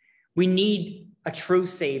Solomon. We need a true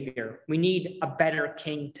savior. We need a better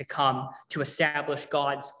king to come to establish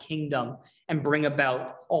God's kingdom and bring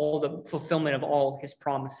about all the fulfillment of all his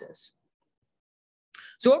promises.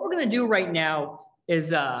 So what we're going to do right now is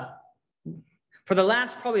for the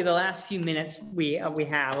last few minutes we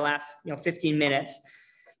have, the last 15 minutes,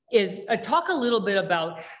 is talk a little bit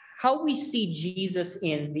about how we see Jesus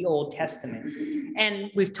in the Old Testament.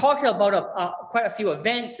 And we've talked about quite a few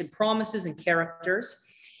events and promises and characters.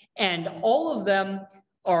 And all of them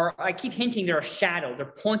are, I keep hinting, they're a shadow.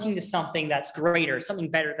 They're pointing to something that's greater,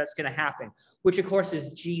 something better that's going to happen, which of course is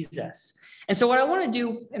Jesus. And so what I want to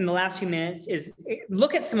do in the last few minutes is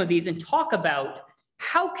look at some of these and talk about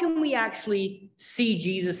how can we actually see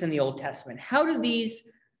Jesus in the Old Testament? How do these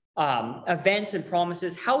events and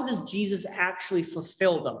promises, how does Jesus actually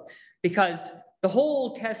fulfill them? Because the whole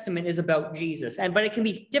Old Testament is about Jesus, but it can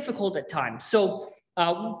be difficult at times. So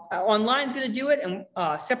online is going to do it and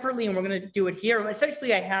separately, and we're going to do it here.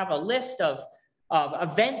 Essentially, I have a list of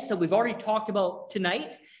of events that we've already talked about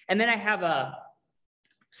tonight. And then I have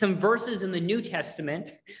some verses in the New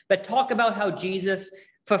Testament that talk about how Jesus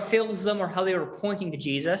fulfills them or how they were pointing to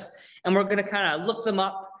Jesus. And we're going to kind of look them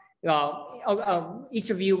up. Each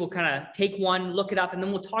of you will kind of take one, look it up, and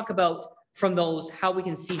then we'll talk about from those how we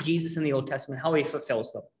can see Jesus in the Old Testament, how he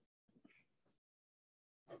fulfills them.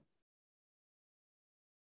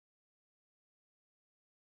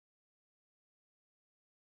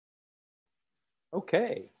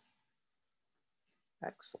 Okay.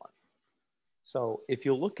 Excellent. So if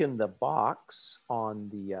you look in the box on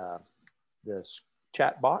the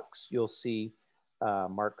chat box, you'll see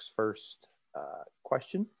Mark's first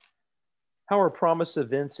question. How are promised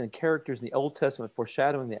events and characters in the Old Testament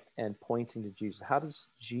foreshadowing and pointing to Jesus? How does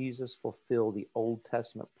Jesus fulfill the Old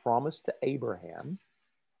Testament promise to Abraham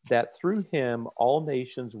that through him all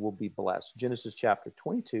nations will be blessed? Genesis chapter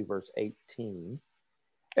 22, verse 18.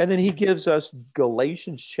 And then he gives us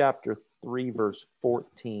Galatians chapter 3, verse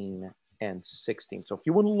 14 and 16. So if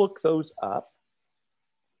you want to look those up,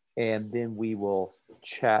 and then we will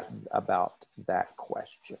chat about that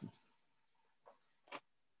question.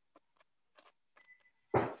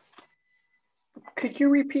 Could you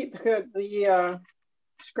repeat the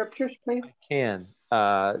scriptures, please? I can.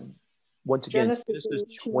 Once again, Genesis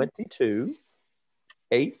 22,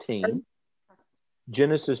 18.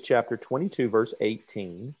 Genesis chapter 22, verse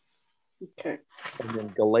 18. Okay. And then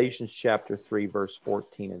Galatians chapter 3, verse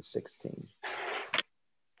 14 and 16.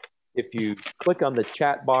 If you click on the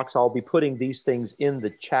chat box, I'll be putting these things in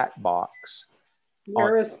the chat box.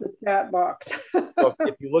 Where is the chat box? So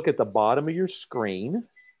if you look at the bottom of your screen,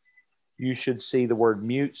 you should see the word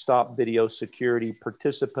mute, stop video, security,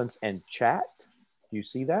 participants, and chat. Do you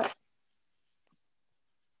see that?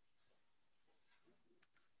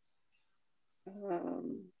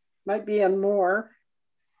 Might be in more.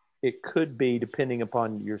 It could be depending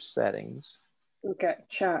upon your settings. Okay,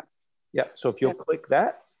 chat. Yeah, so if you'll click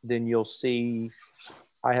that, then you'll see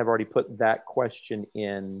I have already put that question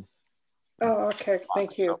in. Oh, okay,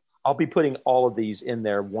 thank you. So I'll be putting all of these in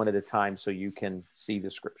there one at a time so you can see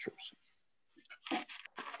the scriptures.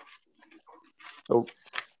 So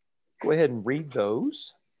go ahead and read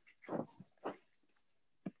those.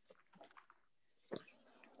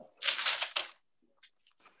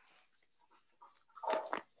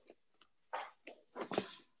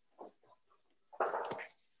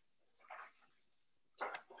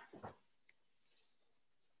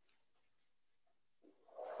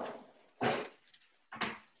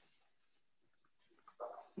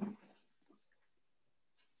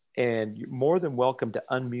 And you're more than welcome to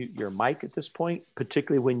unmute your mic at this point,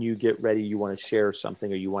 particularly when you get ready, you want to share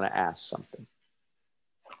something or you want to ask something.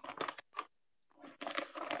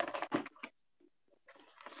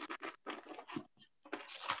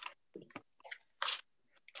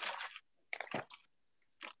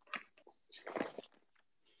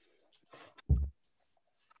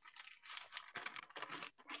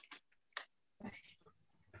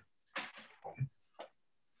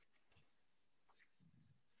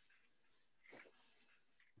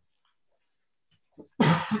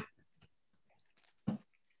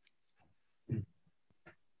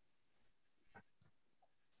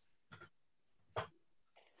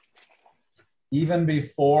 Even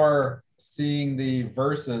before seeing the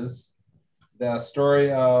verses, the story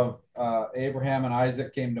of Abraham and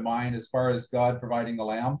Isaac came to mind as far as God providing the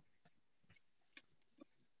lamb.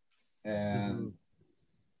 And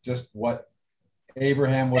just what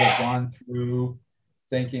Abraham would have gone through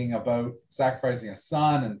thinking about sacrificing a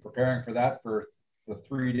son and preparing for that for the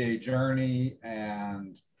 3-day journey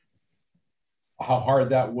and how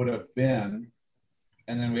hard that would have been.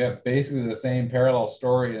 And then we have basically the same parallel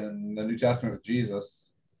story in the New Testament with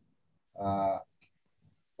Jesus. But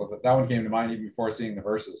that one came to mind even before seeing the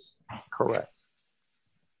verses. Correct.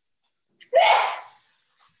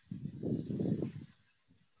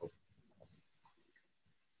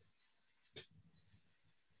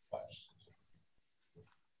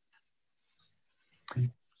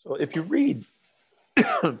 So if you read,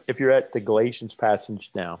 if you're at the Galatians passage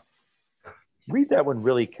now, read that one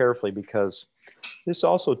really carefully because this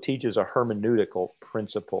also teaches a hermeneutical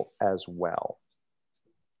principle as well,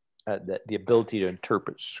 that the ability to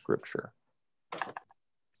interpret scripture.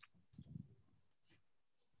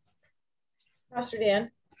 Pastor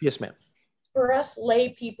Dan? Yes, ma'am. For us lay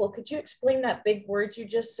people, could you explain that big word you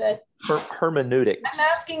just said? Hermeneutics. I'm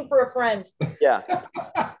asking for a friend. Yeah.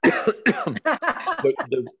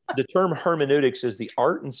 the term hermeneutics is the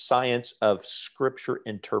art and science of scripture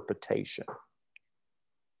interpretation.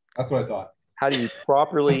 That's what I thought. How do you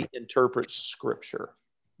properly interpret scripture?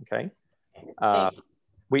 Okay.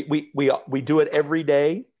 We do it every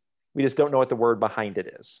day. We just don't know what the word behind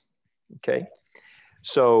it is. Okay.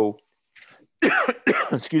 So,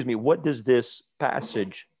 excuse me, what does this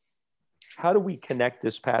passage, how do we connect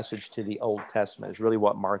this passage to the Old Testament is really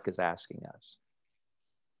what Mark is asking us.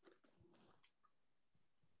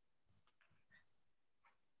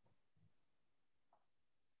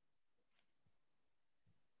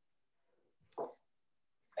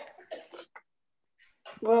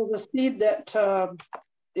 Well, the seed that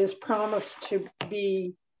is promised to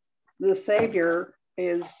be the Savior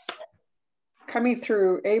is coming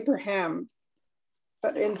through Abraham.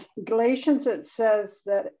 But in Galatians, it says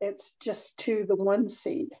that it's just to the one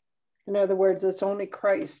seed. In other words, it's only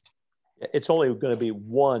Christ. It's only going to be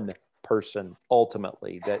one person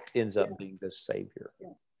ultimately that ends up being the Savior.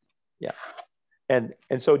 Yeah. And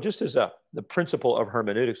so just as the principle of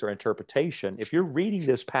hermeneutics or interpretation, if you're reading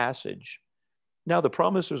this passage, now the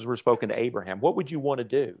promises were spoken to Abraham, what would you want to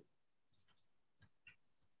do?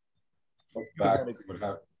 Look back,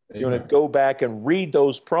 you want to go back and read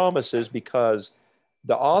those promises because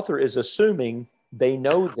the author is assuming they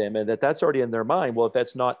know them and that's already in their mind. Well, if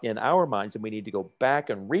that's not in our minds, then we need to go back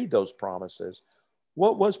and read those promises.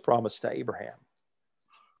 What was promised to Abraham?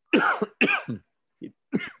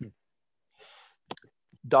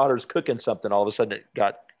 Daughter's cooking something. All of a sudden it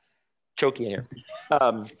got choky in here.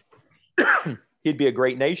 He'd be a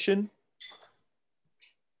great nation.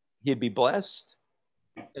 He'd be blessed.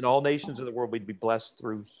 And all nations of the world would be blessed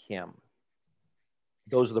through him.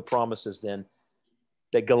 Those are the promises then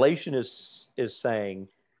that Galatians is saying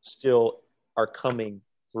still are coming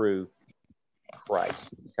through Christ.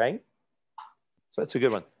 Okay? So that's a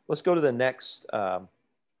good one. Let's go to the next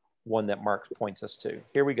one that Mark points us to.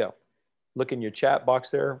 Here we go. Look in your chat box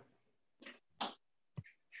there.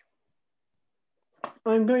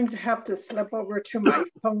 I'm going to have to slip over to my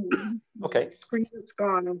phone. Okay. The screen is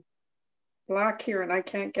gone black here and I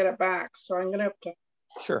can't get it back. So I'm going to have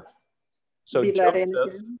to be let in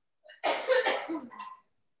again.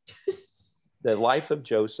 The life of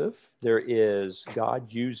Joseph, there is God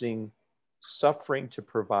using suffering to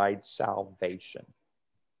provide salvation.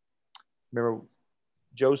 Remember,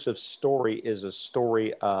 Joseph's story is a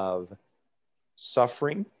story of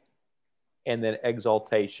suffering and then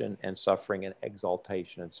exaltation and suffering and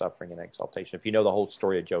exaltation and suffering and exaltation. If you know the whole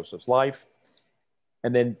story of Joseph's life.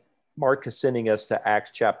 And then Mark is sending us to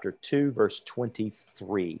Acts chapter 2, verse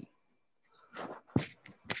 23.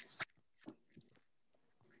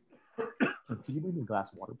 Can you bring me a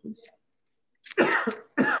glass of water, please?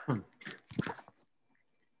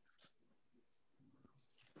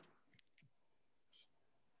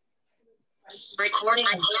 Recording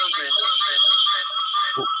in progress.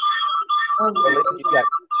 You got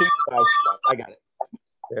two guys. I got it.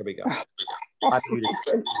 There we go.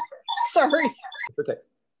 Sorry. Okay.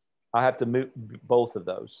 I have to move both of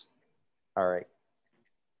those. All right.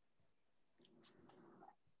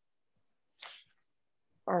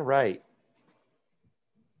 All right.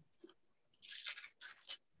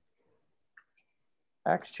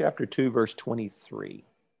 Acts chapter 2, verse 23.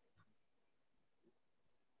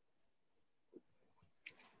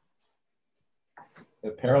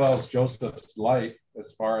 It parallels Joseph's life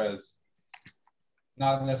as far as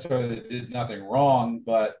not necessarily that he did nothing wrong,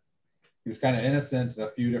 but he was kind of innocent a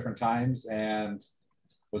few different times and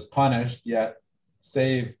was punished, yet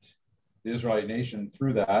saved the Israelite nation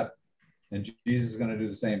through that. And Jesus is going to do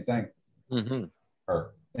the same thing. Mm-hmm.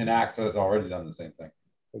 Or in Acts has already done the same thing.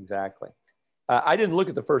 Exactly. I didn't look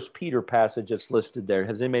at the First Peter passage that's listed there.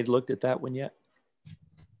 Has anybody looked at that one yet?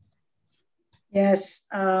 Yes.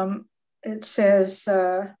 It says,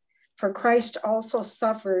 for Christ also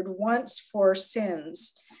suffered once for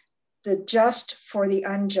sins, the just for the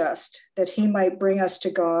unjust, that he might bring us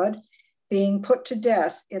to God, being put to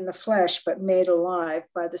death in the flesh, but made alive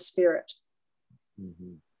by the Spirit.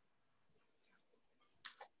 Mm-hmm.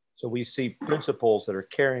 So we see principles that are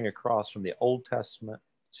carrying across from the Old Testament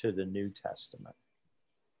to the New Testament.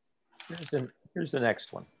 Here's the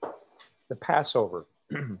next one, the Passover.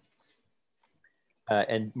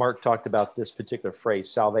 And Mark talked about this particular phrase,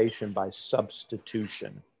 salvation by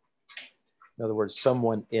substitution. In other words,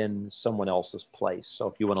 someone in someone else's place. So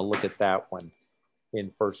if you want to look at that one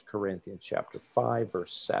in 1 Corinthians chapter 5,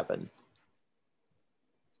 verse 7.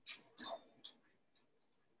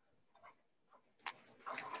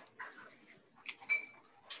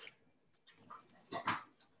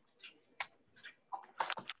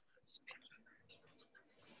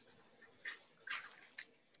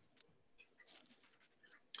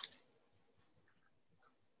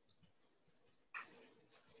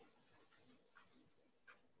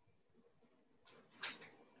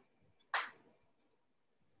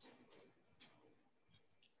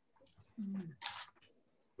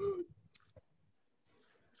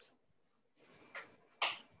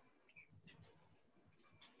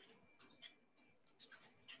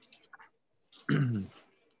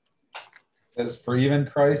 Says, for even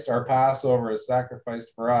Christ, our Passover is sacrificed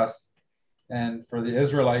for us. And for the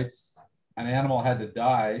Israelites, an animal had to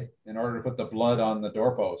die in order to put the blood on the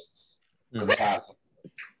doorposts for the Passover.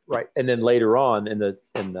 Right. And then later on in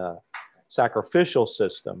the sacrificial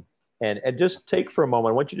system, and just take for a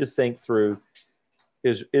moment, I want you to think through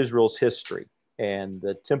Israel's history. And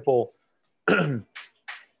the temple, the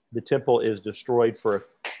temple is destroyed for,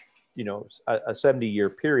 a 70-year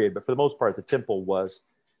period. But for the most part, the temple was,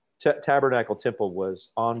 tabernacle temple was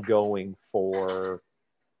ongoing for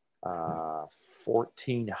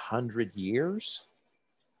 1,400 years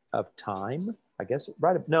of time. I guess,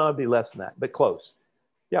 right? No, it'd be less than that, but close.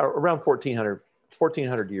 Yeah, around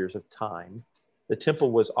 1,400 years of time, the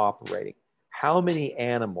temple was operating. How many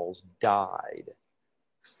animals died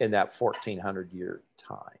in that 1,400-year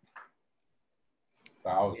time?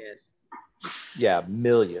 Thousands. Yeah,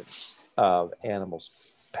 millions of animals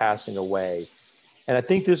passing away. And I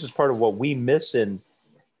think this is part of what we miss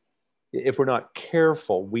if we're not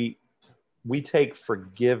careful, we take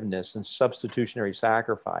forgiveness and substitutionary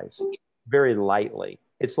sacrifice very lightly.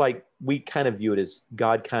 It's like we kind of view it as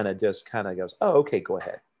God kind of goes, oh, okay, go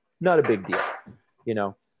ahead. Not a big deal,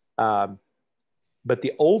 But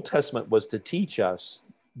the Old Testament was to teach us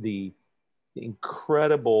the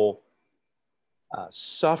incredible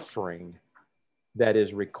suffering that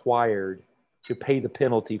is required to pay the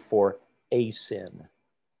penalty for a sin.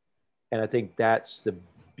 And I think that's the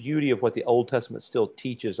beauty of what the Old Testament still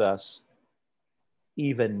teaches us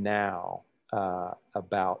even now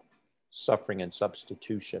about suffering and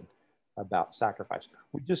substitution, about sacrifice.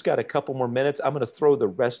 We just got a couple more minutes. I'm going to throw the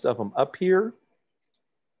rest of them up here.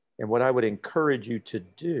 And what I would encourage you to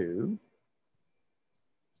do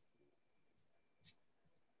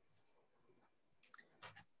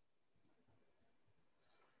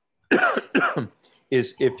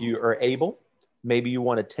is, if you are able, maybe you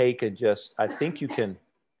want to take and just, I think you can,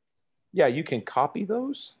 you can copy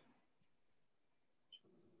those.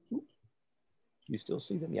 You still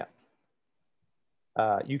see them? Yeah.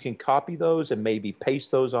 You can copy those and maybe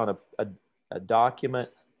paste those on a document,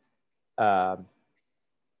 on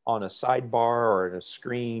a sidebar or in a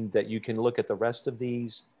screen that you can look at the rest of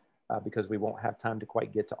these because we won't have time to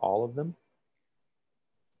quite get to all of them.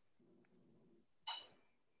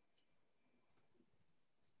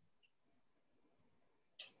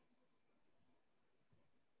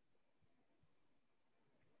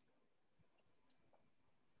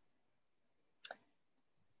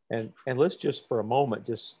 And let's just for a moment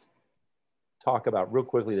just talk about real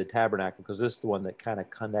quickly the tabernacle, because this is the one that kind of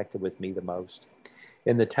connected with me the most.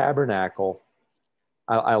 In the tabernacle,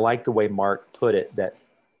 I like the way Mark put it, that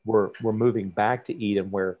we're moving back to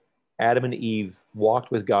Eden, where Adam and Eve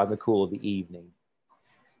walked with God in the cool of the evening.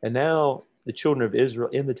 And now the children of Israel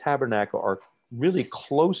in the tabernacle are really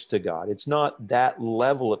close to God. It's not that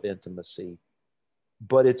level of intimacy,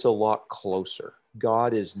 but it's a lot closer.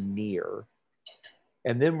 God is near.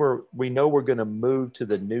 And then we know we're going to move to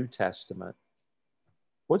the New Testament.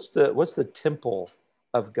 What's the temple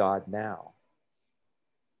of God now?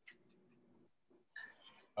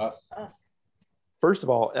 Us. First of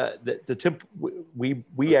all, the temple,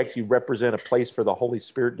 we actually represent a place for the Holy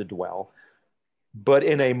Spirit to dwell, but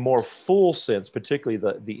in a more full sense, particularly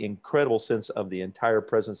the incredible sense of the entire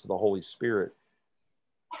presence of the Holy Spirit.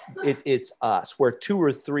 It's us. Where two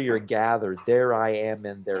or three are gathered, there I am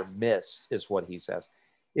in their midst, is what he says.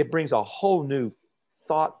 It brings a whole new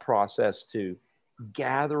thought process to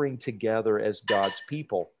gathering together as God's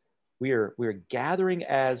people. We're gathering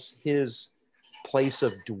as his place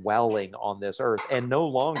of dwelling on this earth. And no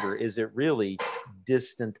longer is it really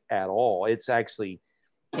distant at all. It's actually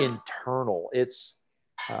internal. It's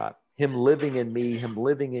him living in me, him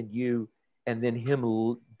living in you, and then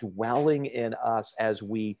him dwelling in us as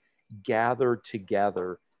we gather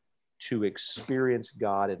together to experience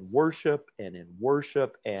God in worship and in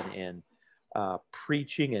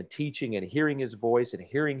preaching and teaching and hearing his voice and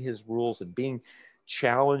hearing his rules and being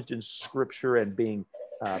challenged in scripture and being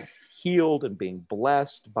healed and being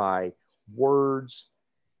blessed by words.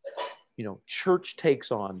 Church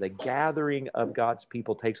takes on, the gathering of God's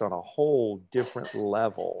people takes on a whole different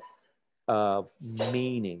level of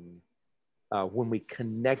meaning when we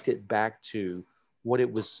connect it back to what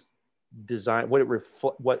it was designed,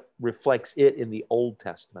 what reflects it in the Old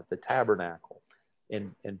Testament, the tabernacle,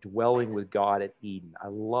 and dwelling with God at Eden. I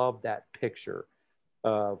love that picture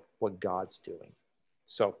of what God's doing.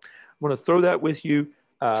 So I'm going to throw that with you.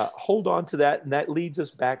 Hold on to that, and that leads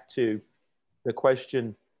us back to the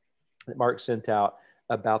question that Mark sent out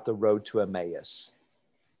about the road to Emmaus.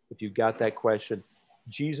 If you got that question,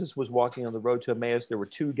 Jesus was walking on the road to Emmaus. There were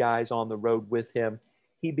two guys on the road with him.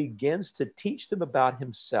 He begins to teach them about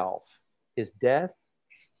himself, his death,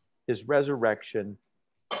 his resurrection.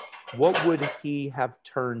 What would he have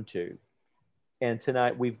turned to? And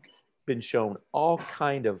tonight we've been shown all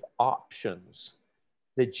kind of options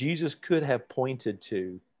that Jesus could have pointed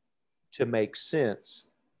to make sense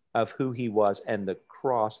of who he was and the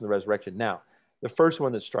cross and the resurrection. Now, the first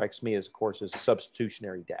one that strikes me, is, of course, is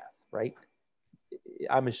substitutionary death, right?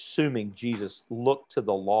 I'm assuming Jesus looked to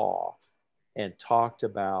the law and talked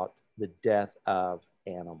about the death of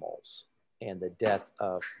animals and the death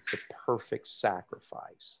of the perfect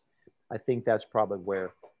sacrifice. I think that's probably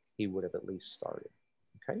where he would have at least started.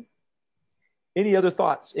 Okay. Any other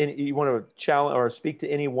thoughts? You want to challenge or speak to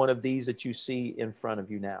any one of these that you see in front of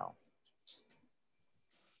you now?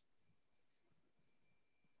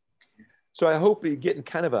 So I hope you're getting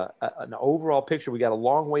kind of an overall picture. We got a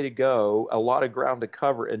long way to go, a lot of ground to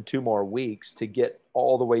cover in 2 more weeks to get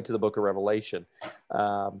all the way to the book of Revelation.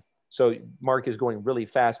 So Mark is going really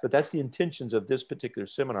fast, but that's the intentions of this particular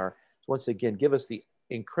seminar. Once again, give us the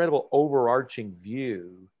incredible overarching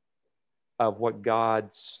view of what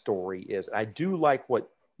God's story is. I do like what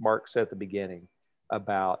Mark said at the beginning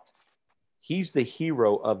about he's the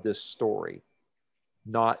hero of this story,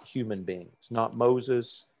 not human beings, not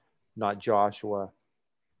Moses, not Joshua.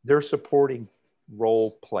 They're supporting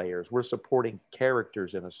role players. We're supporting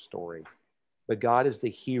characters in a story, but God is the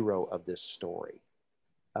hero of this story.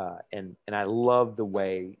 And I love the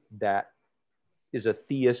way that is a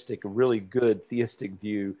theistic, really good theistic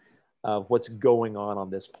view of what's going on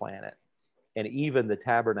this planet. And even the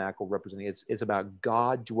tabernacle representing it's about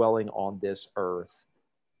God dwelling on this earth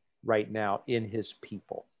right now in his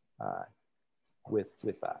people with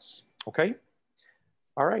us. Okay?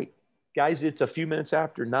 All right. Guys, it's a few minutes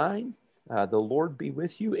after 9. The Lord be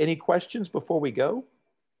with you. Any questions before we go?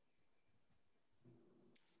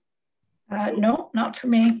 No, not for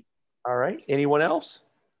me. All right. Anyone else?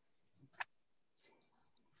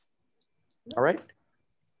 All right.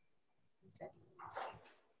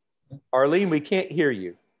 Arlene, we can't hear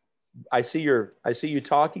you. I see you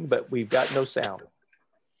talking, but we've got no sound.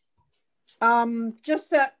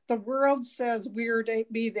 Just that the world says we're to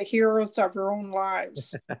be the heroes of our own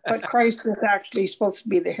lives, but Christ is actually supposed to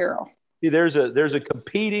be the hero. See, there's a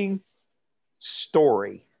competing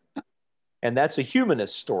story, and that's a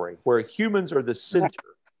humanist story where humans are the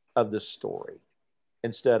center of the story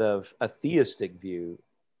instead of a theistic view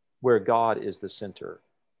where God is the center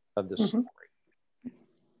of the story.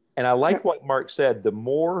 And I like what Mark said,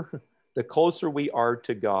 the closer we are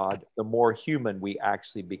to God, the more human we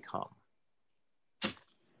actually become.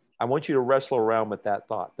 I want you to wrestle around with that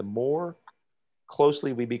thought. The more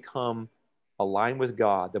closely we become aligned with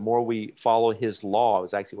God, the more we follow his law,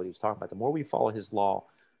 is actually what he was talking about. The more we follow his law,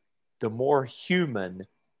 the more human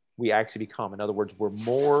we actually become. In other words, we're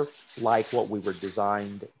more like what we were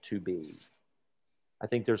designed to be. I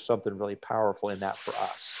think there's something really powerful in that for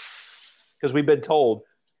us. Because we've been told,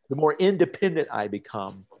 the more independent I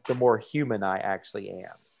become, the more human I actually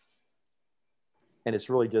am. And it's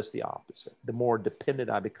really just the opposite. The more dependent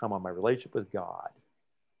I become on my relationship with God,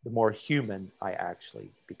 the more human I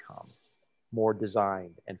actually become, more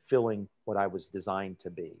designed and filling what I was designed to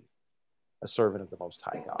be, a servant of the Most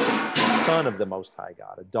High God, a son of the Most High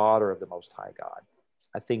God, a daughter of the Most High God.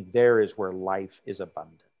 I think there is where life is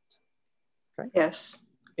abundant. Okay? Yes.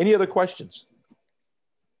 Any other questions?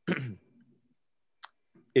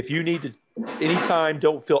 If you need to, anytime,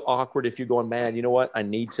 don't feel awkward if you're going, man, you know what? I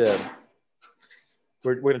need to,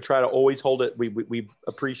 we're going to try to always hold it. We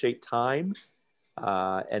appreciate time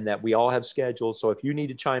and that we all have schedules. So if you need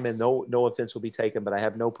to chime in, no offense will be taken, but I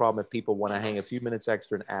have no problem if people want to hang a few minutes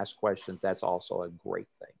extra and ask questions. That's also a great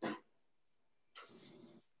thing.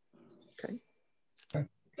 Okay.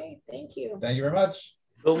 Okay, thank you. Thank you very much.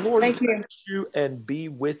 The Lord bless you and be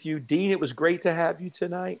with you. Dean, it was great to have you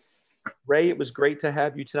tonight. Ray, it was great to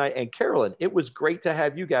have you tonight. And Carolyn, it was great to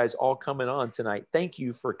have you guys all coming on tonight. Thank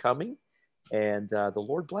you for coming. And the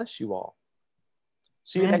Lord bless you all.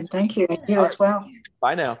 See you next Thank week. you. You as well.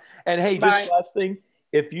 Bye now. And hey, just last thing,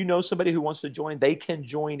 if you know somebody who wants to join, they can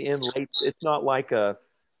join in late. It's not like oh,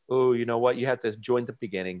 you know what? You have to join the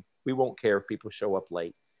beginning. We won't care if people show up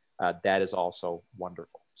late. That is also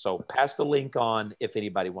wonderful. So pass the link on if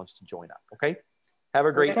anybody wants to join up. Okay. Have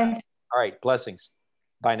a great night. All right. Blessings.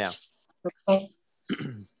 Bye now. Okay.